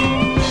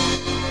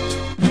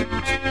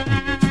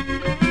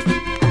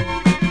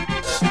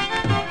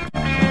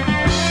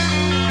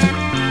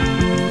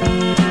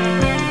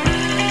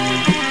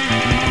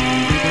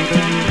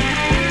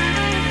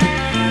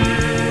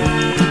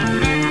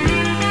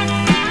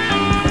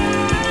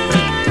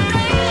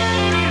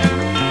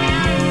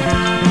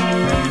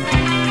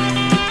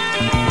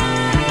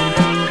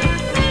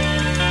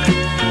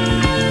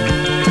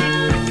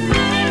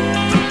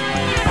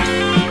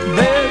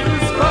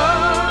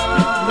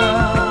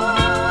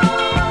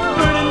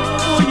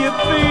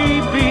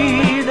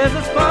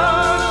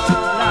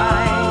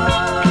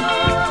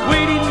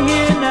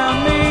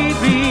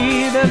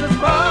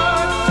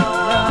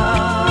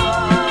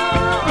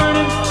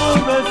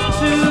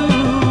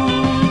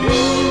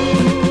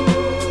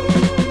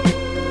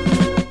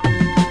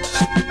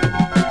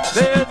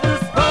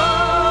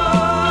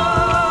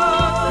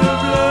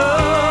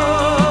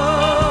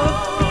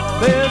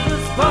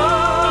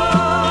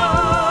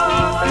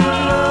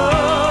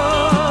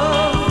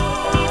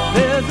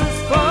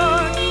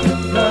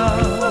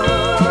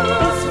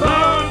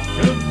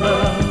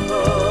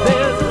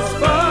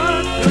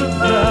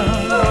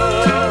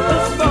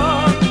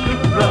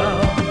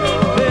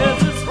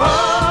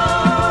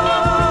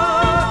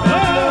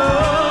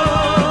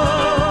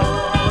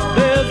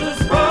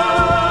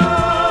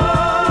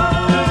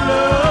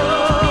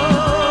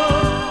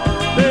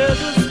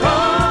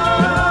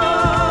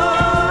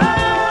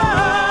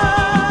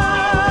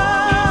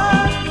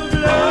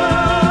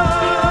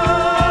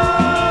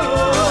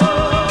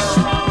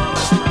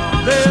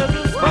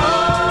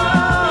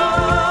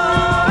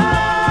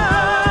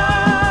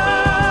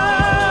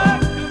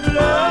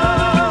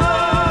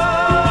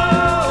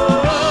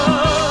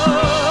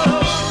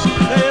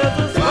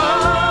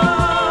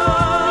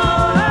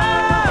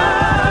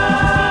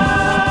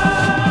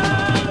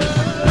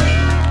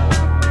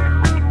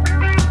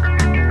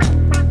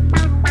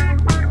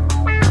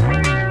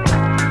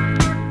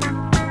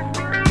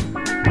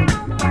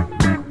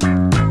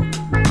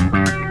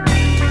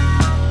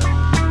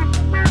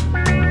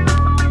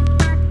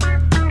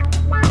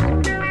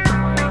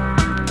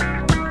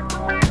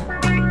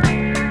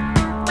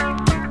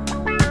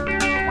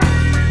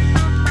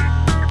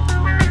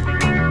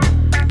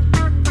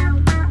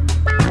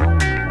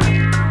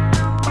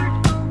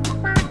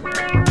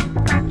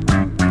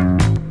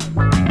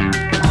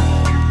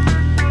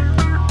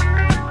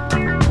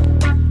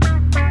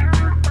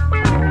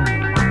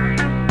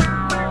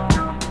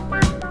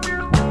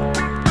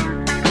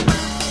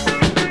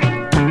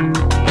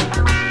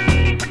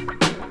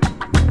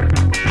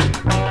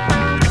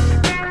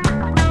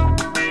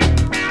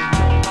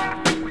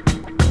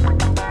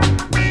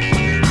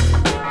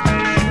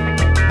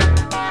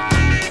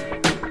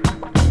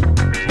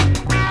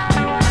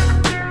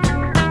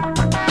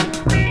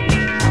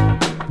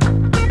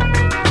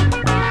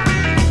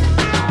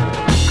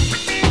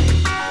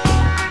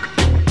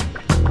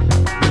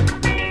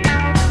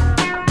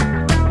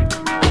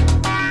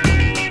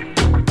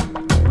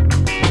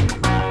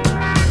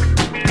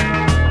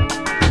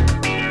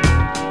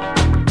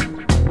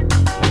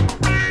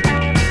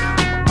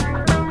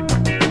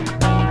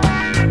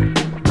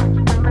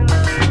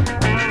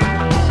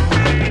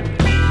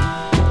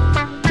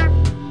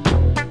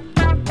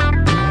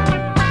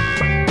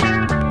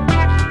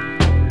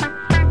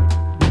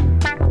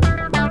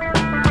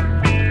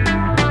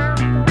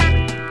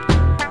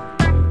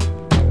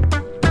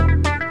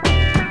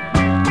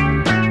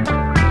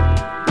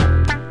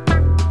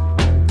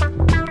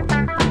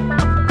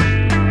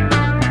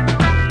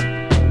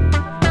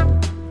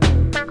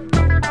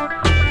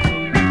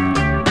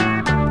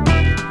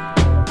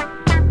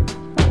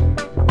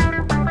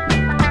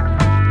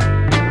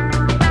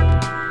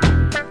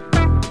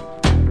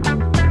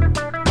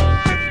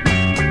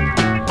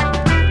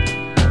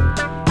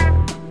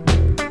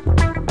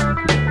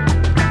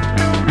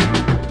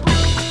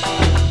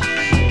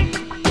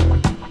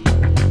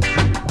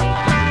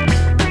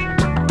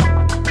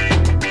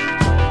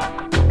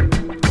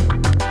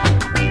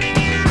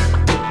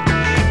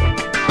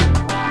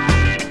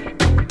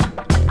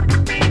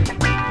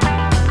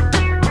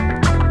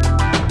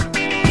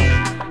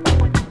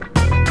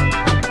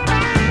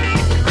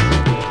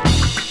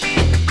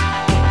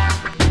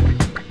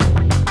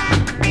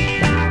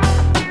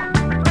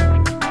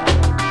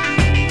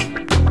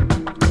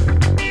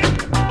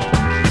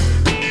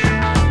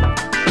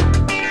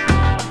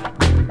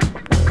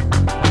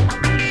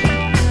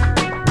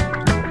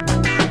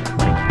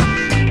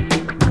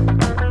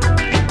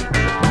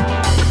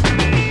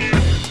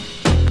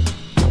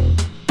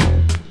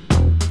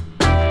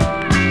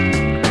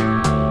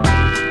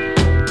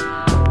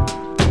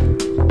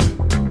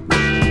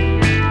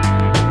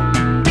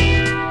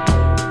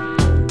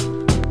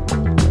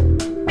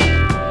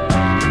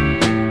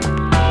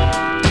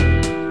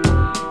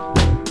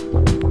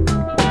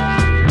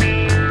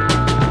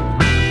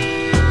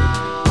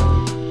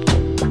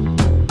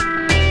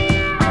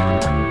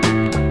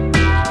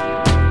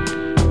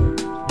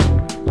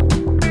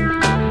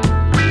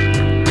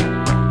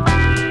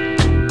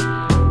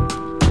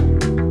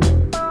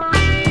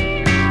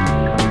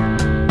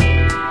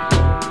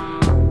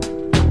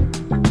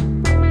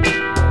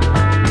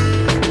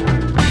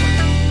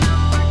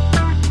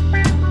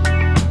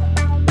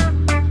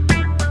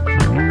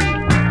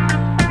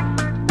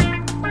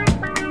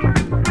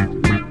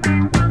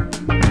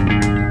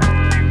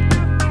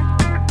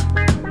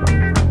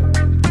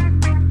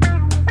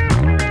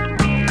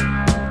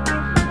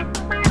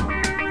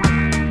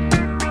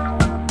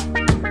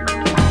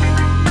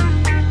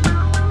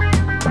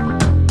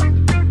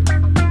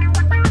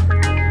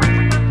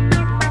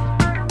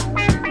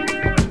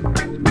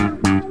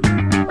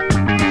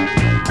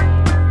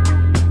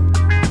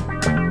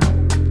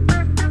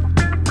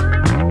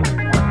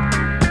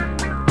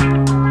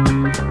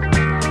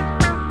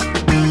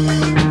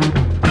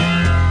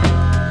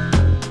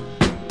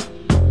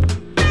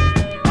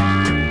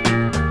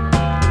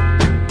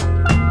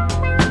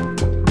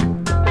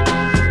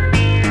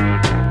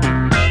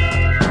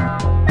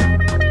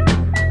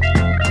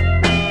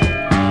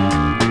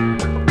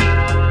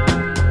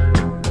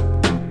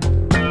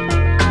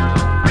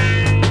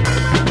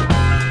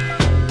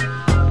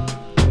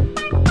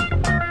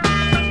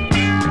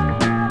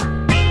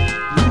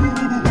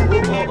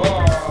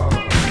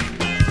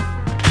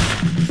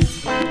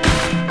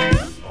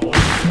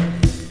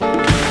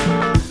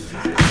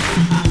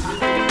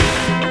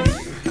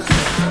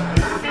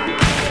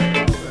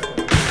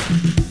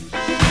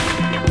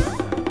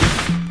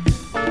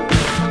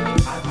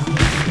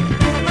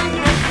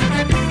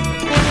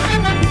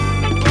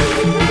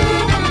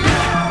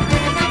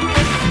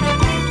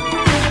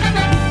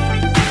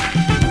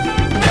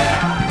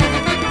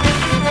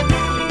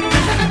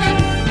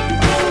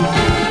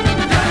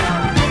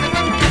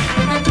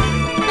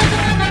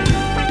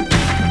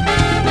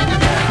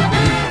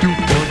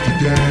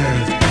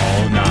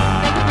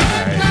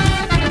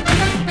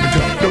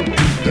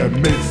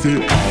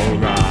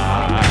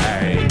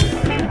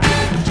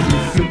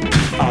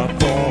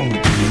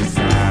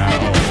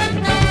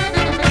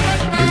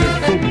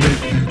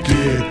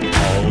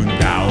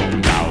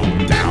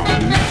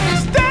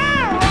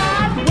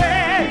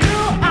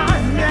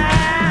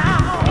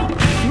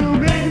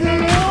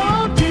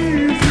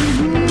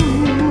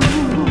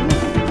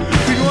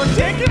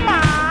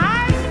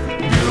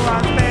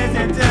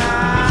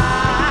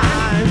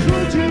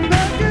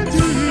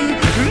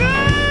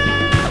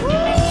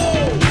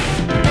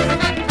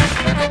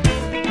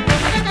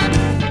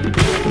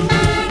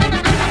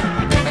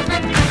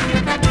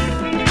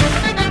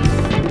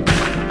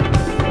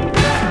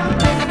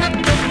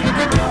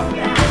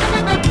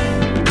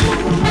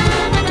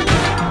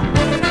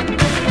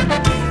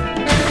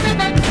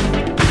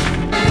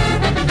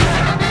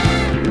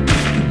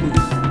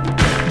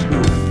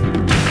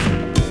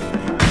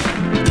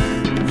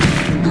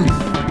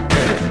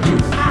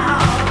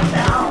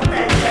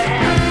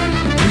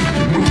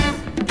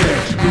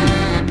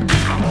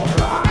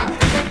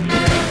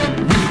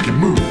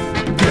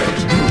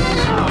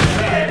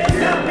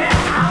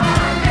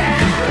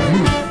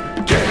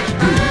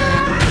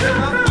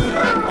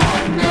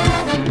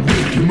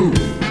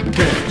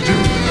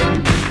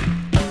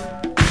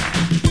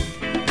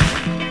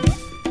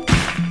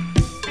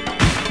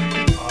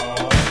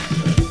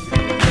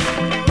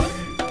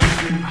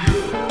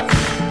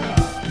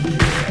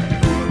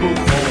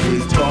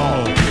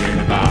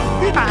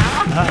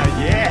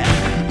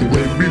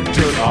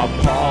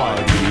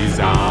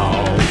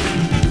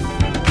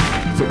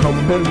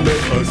 come and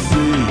let us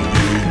see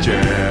you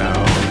jam.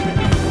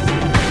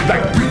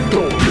 Like we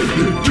don't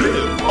really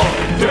give a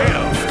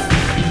damn.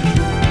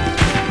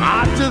 I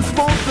just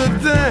want to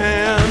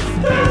dance.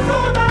 Dance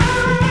all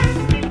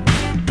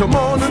night. Come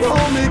on and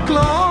hold me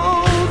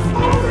close.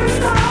 Hold me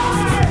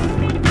tight.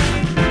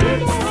 You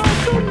know how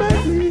to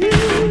make me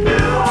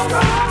feel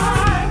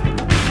alright.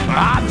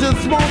 I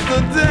just want to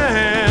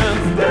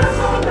dance. Dance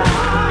all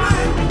night.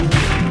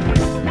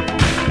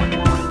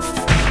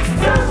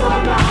 Dance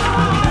all night.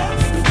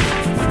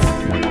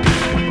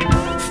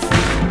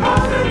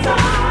 Hold me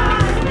tight.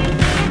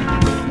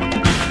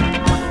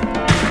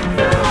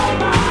 Feel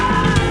alright.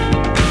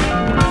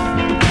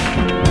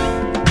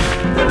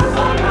 Dance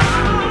all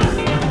night.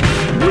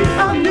 We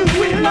are new,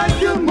 we like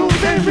to move,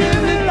 they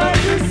really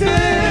like to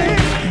sing.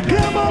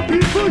 Come on,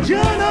 people,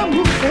 join our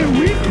move, and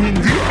we can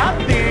do our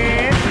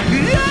thing.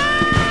 Yeah!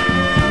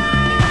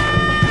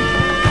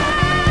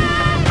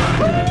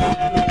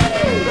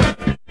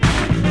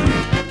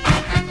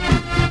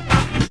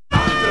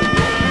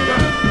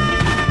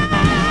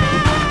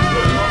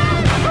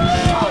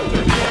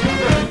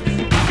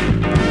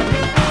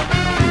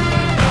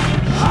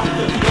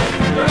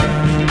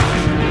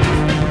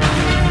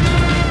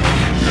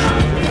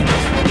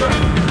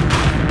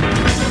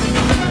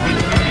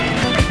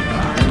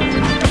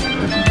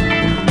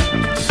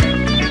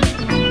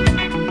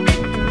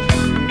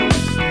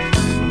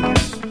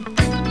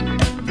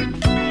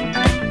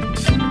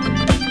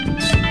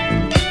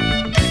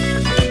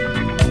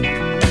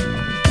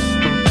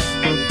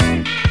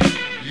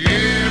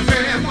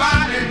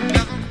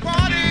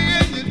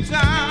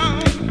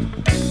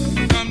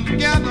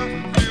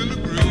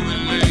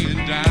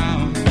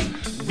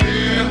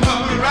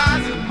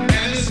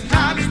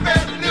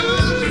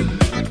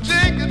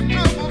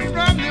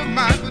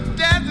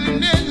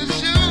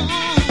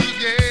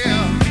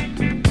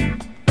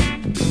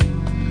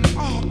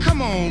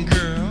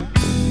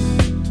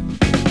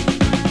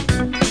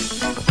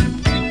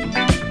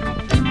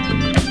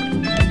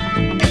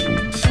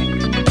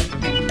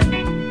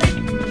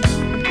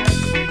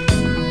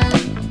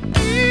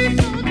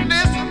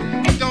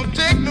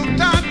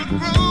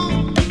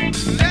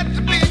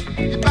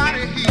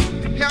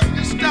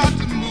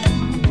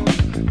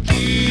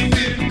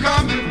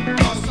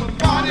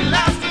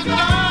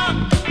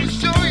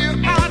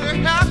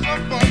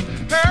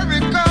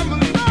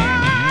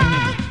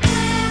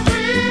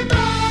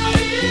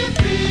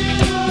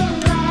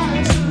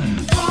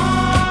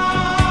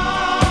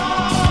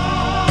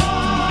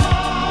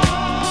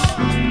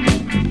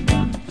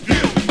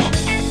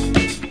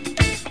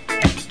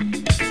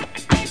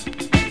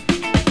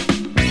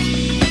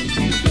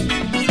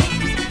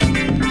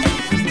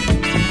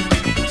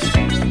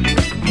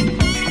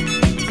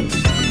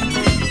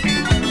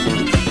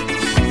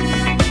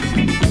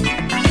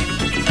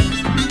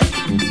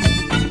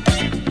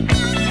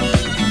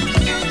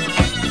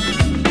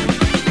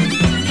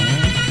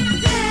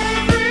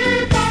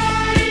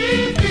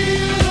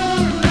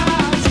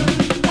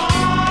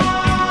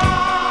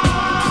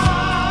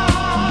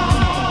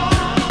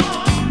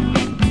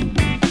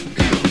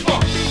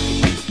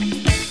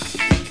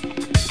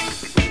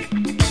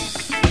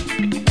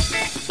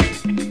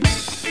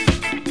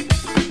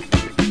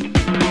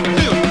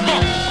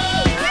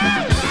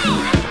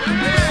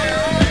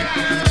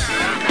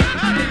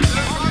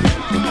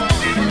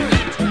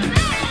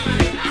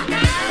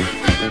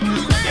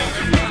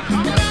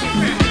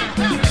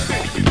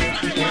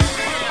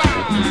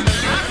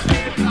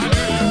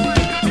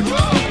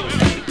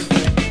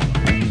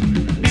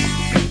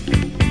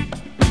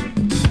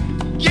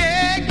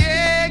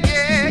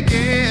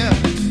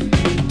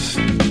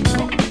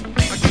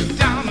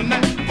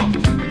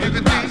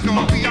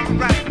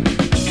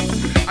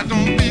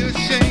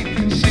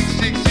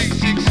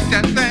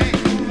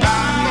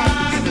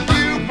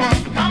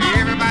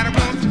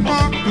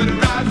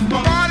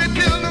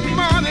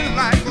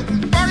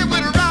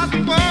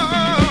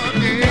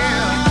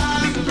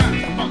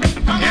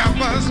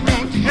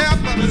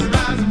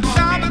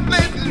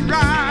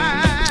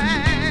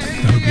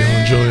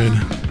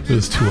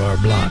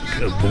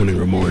 Morning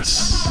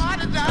Remorse.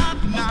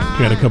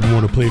 Got a couple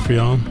more to play for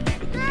y'all.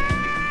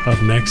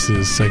 Up next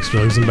is Sex,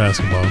 Drugs, and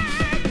Basketball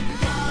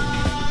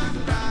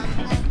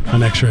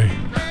on X-Ray,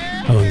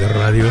 a donde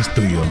radio es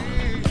tuyo.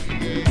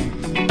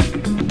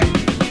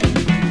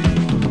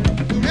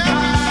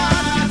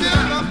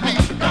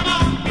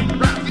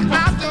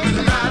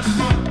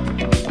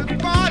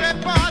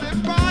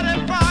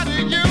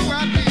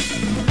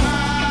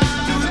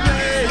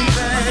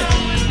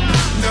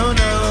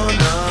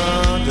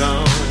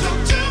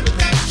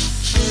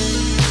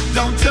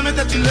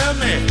 That you love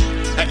me,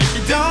 if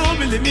you don't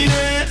really mean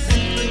it,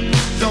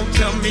 don't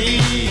tell me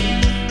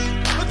that.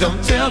 No,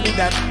 don't tell me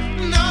that.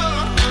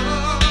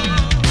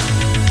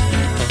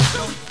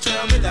 Don't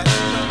tell me that.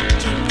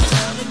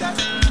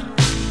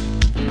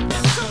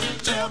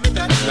 Don't tell me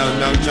that.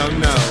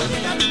 No.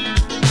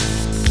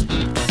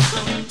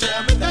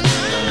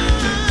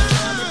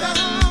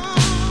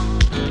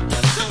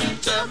 Don't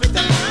tell me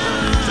that.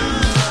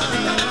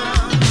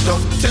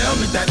 Don't tell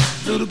me that,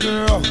 little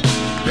girl.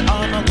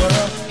 my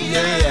world,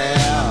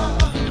 yeah.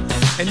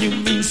 And you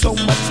mean so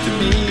much to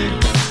me.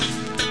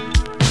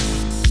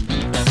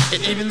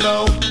 And even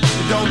though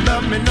you don't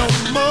love me no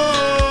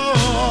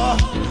more,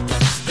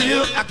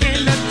 still I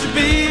can't let you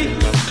be.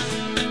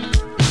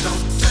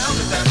 Don't tell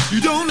me that you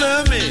don't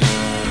love me.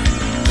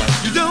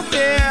 You don't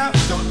care.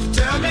 Don't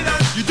tell me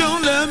that you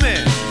don't love me.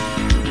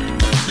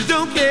 You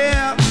don't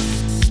care.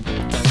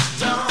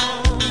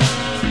 Don't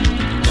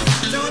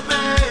do it,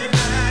 baby.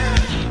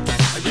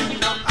 You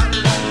know I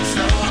love you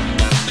so.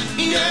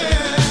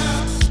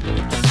 Yeah.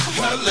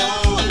 Hello.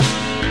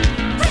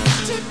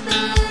 Pretty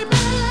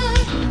baby.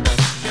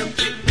 You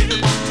keep me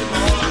wanting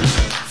more.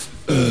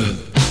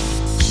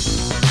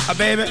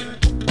 Baby,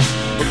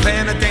 we're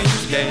playing a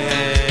dangerous game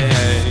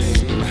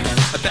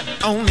that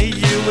only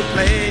you would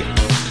play.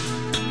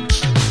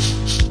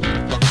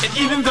 And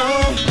even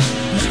though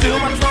you still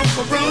want to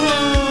for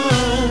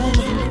room,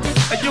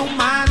 your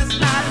mind is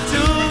not in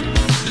tune.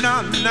 No,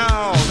 no,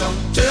 don't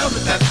tell me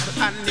that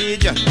I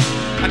need you.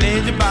 I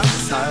need you by my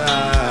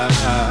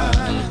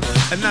side,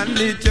 and I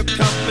need your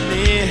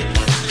company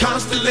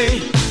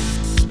constantly.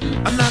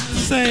 I'm not the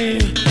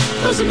same,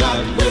 'cause I'm not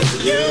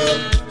with you.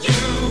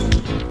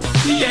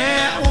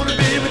 Yeah, I wanna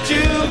be with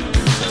you.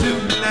 Do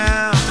me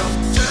now. Don't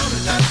tell me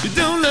that you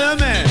don't love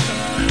me.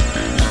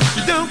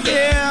 You don't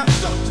care.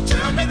 Don't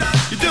tell me that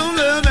you don't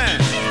love me.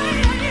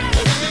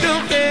 You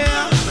don't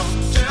care. Don't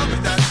tell me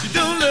that you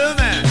don't love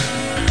me.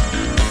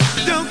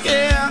 You don't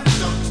care.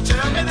 Don't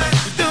tell me that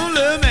you don't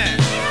love me.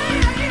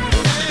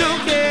 You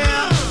don't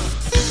care.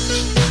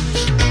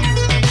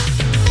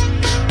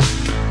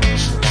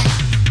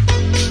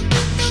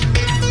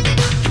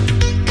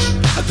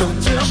 Don't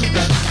tell me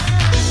that.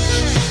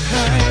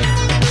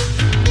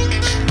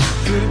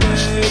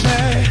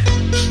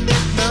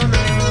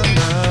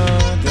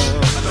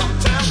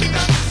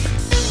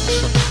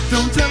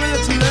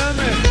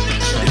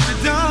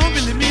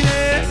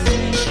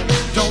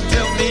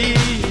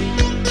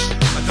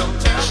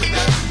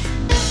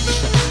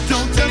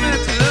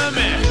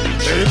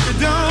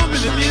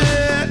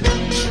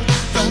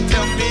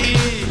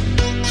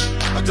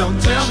 Don't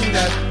tell me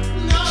that.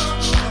 No.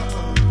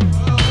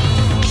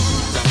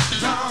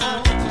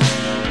 Don't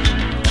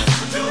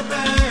do it,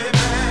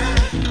 baby.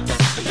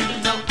 You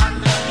know I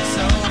love you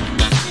so.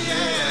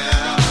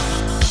 Yeah.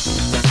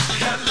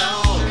 Hello,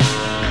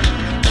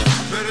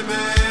 pretty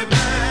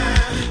baby.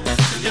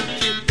 You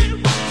keep me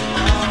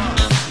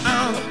wanting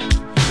more.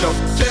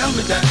 Don't tell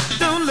me that you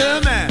don't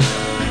love me.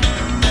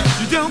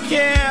 You don't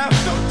care.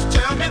 Don't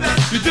tell me that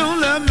you don't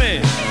love me.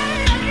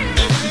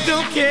 You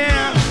don't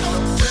care.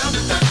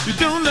 You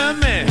don't love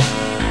me.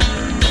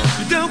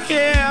 You don't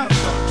care.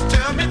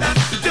 Tell me that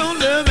you don't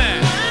love me.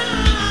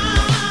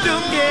 You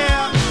don't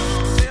care.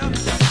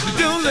 You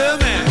don't love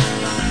me.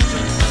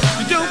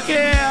 You don't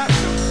care.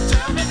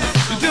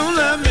 You don't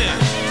love me.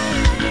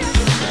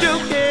 You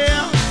don't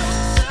care.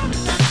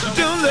 You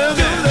don't love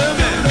me.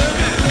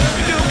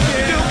 You don't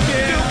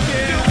care.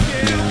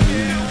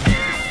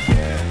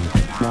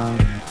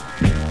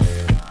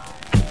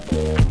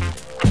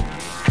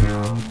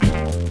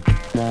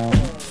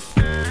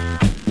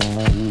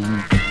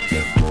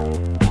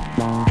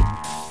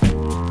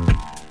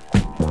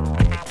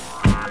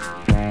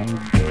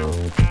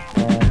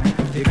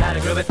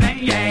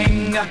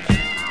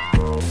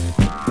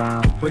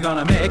 We're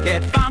gonna make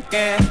it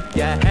funky,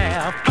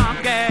 yeah,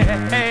 funky,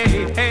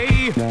 hey,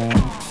 hey.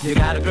 You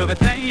got a groovy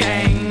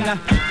thing.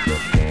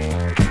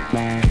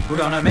 We're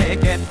gonna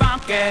make it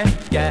funky,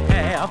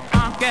 yeah,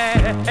 funky,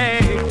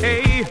 hey,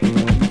 hey.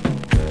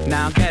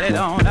 Now get it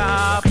on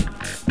up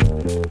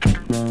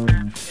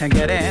and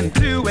get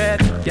into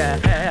it, yeah.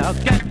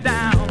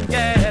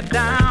 Get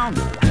down,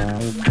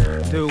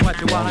 do what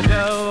you wanna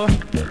do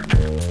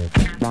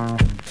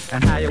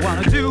and how you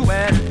wanna do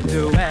it,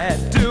 do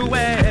it, do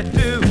it,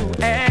 do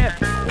it.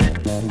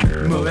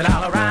 Move it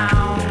all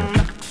around.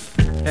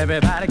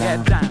 Everybody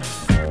get down,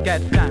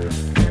 get down.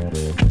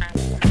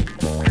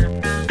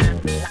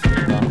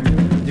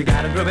 You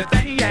got a groovy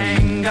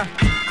thing.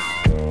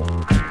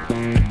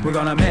 We're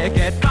gonna make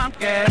it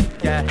funky,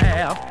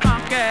 yeah,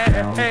 funky,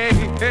 hey,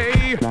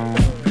 hey.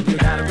 You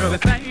got a groovy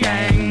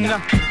thing.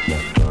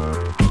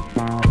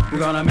 We're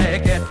gonna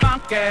make it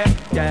funky,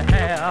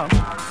 yeah.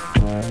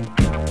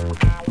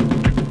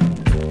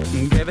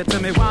 Give it to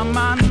me,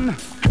 woman.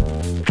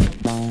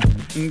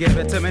 Give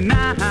it to me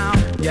now,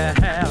 yeah.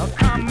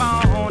 Come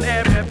on,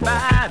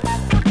 everybody.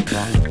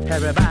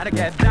 Everybody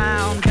get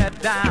down, get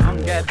down,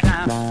 get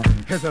down.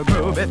 It's a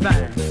groovy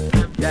thing,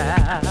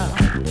 yeah.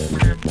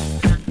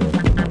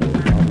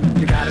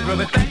 You got a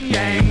groovy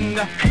thing.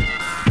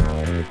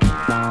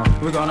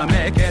 We're gonna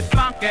make it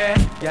funky,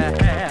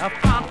 yeah,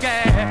 funky.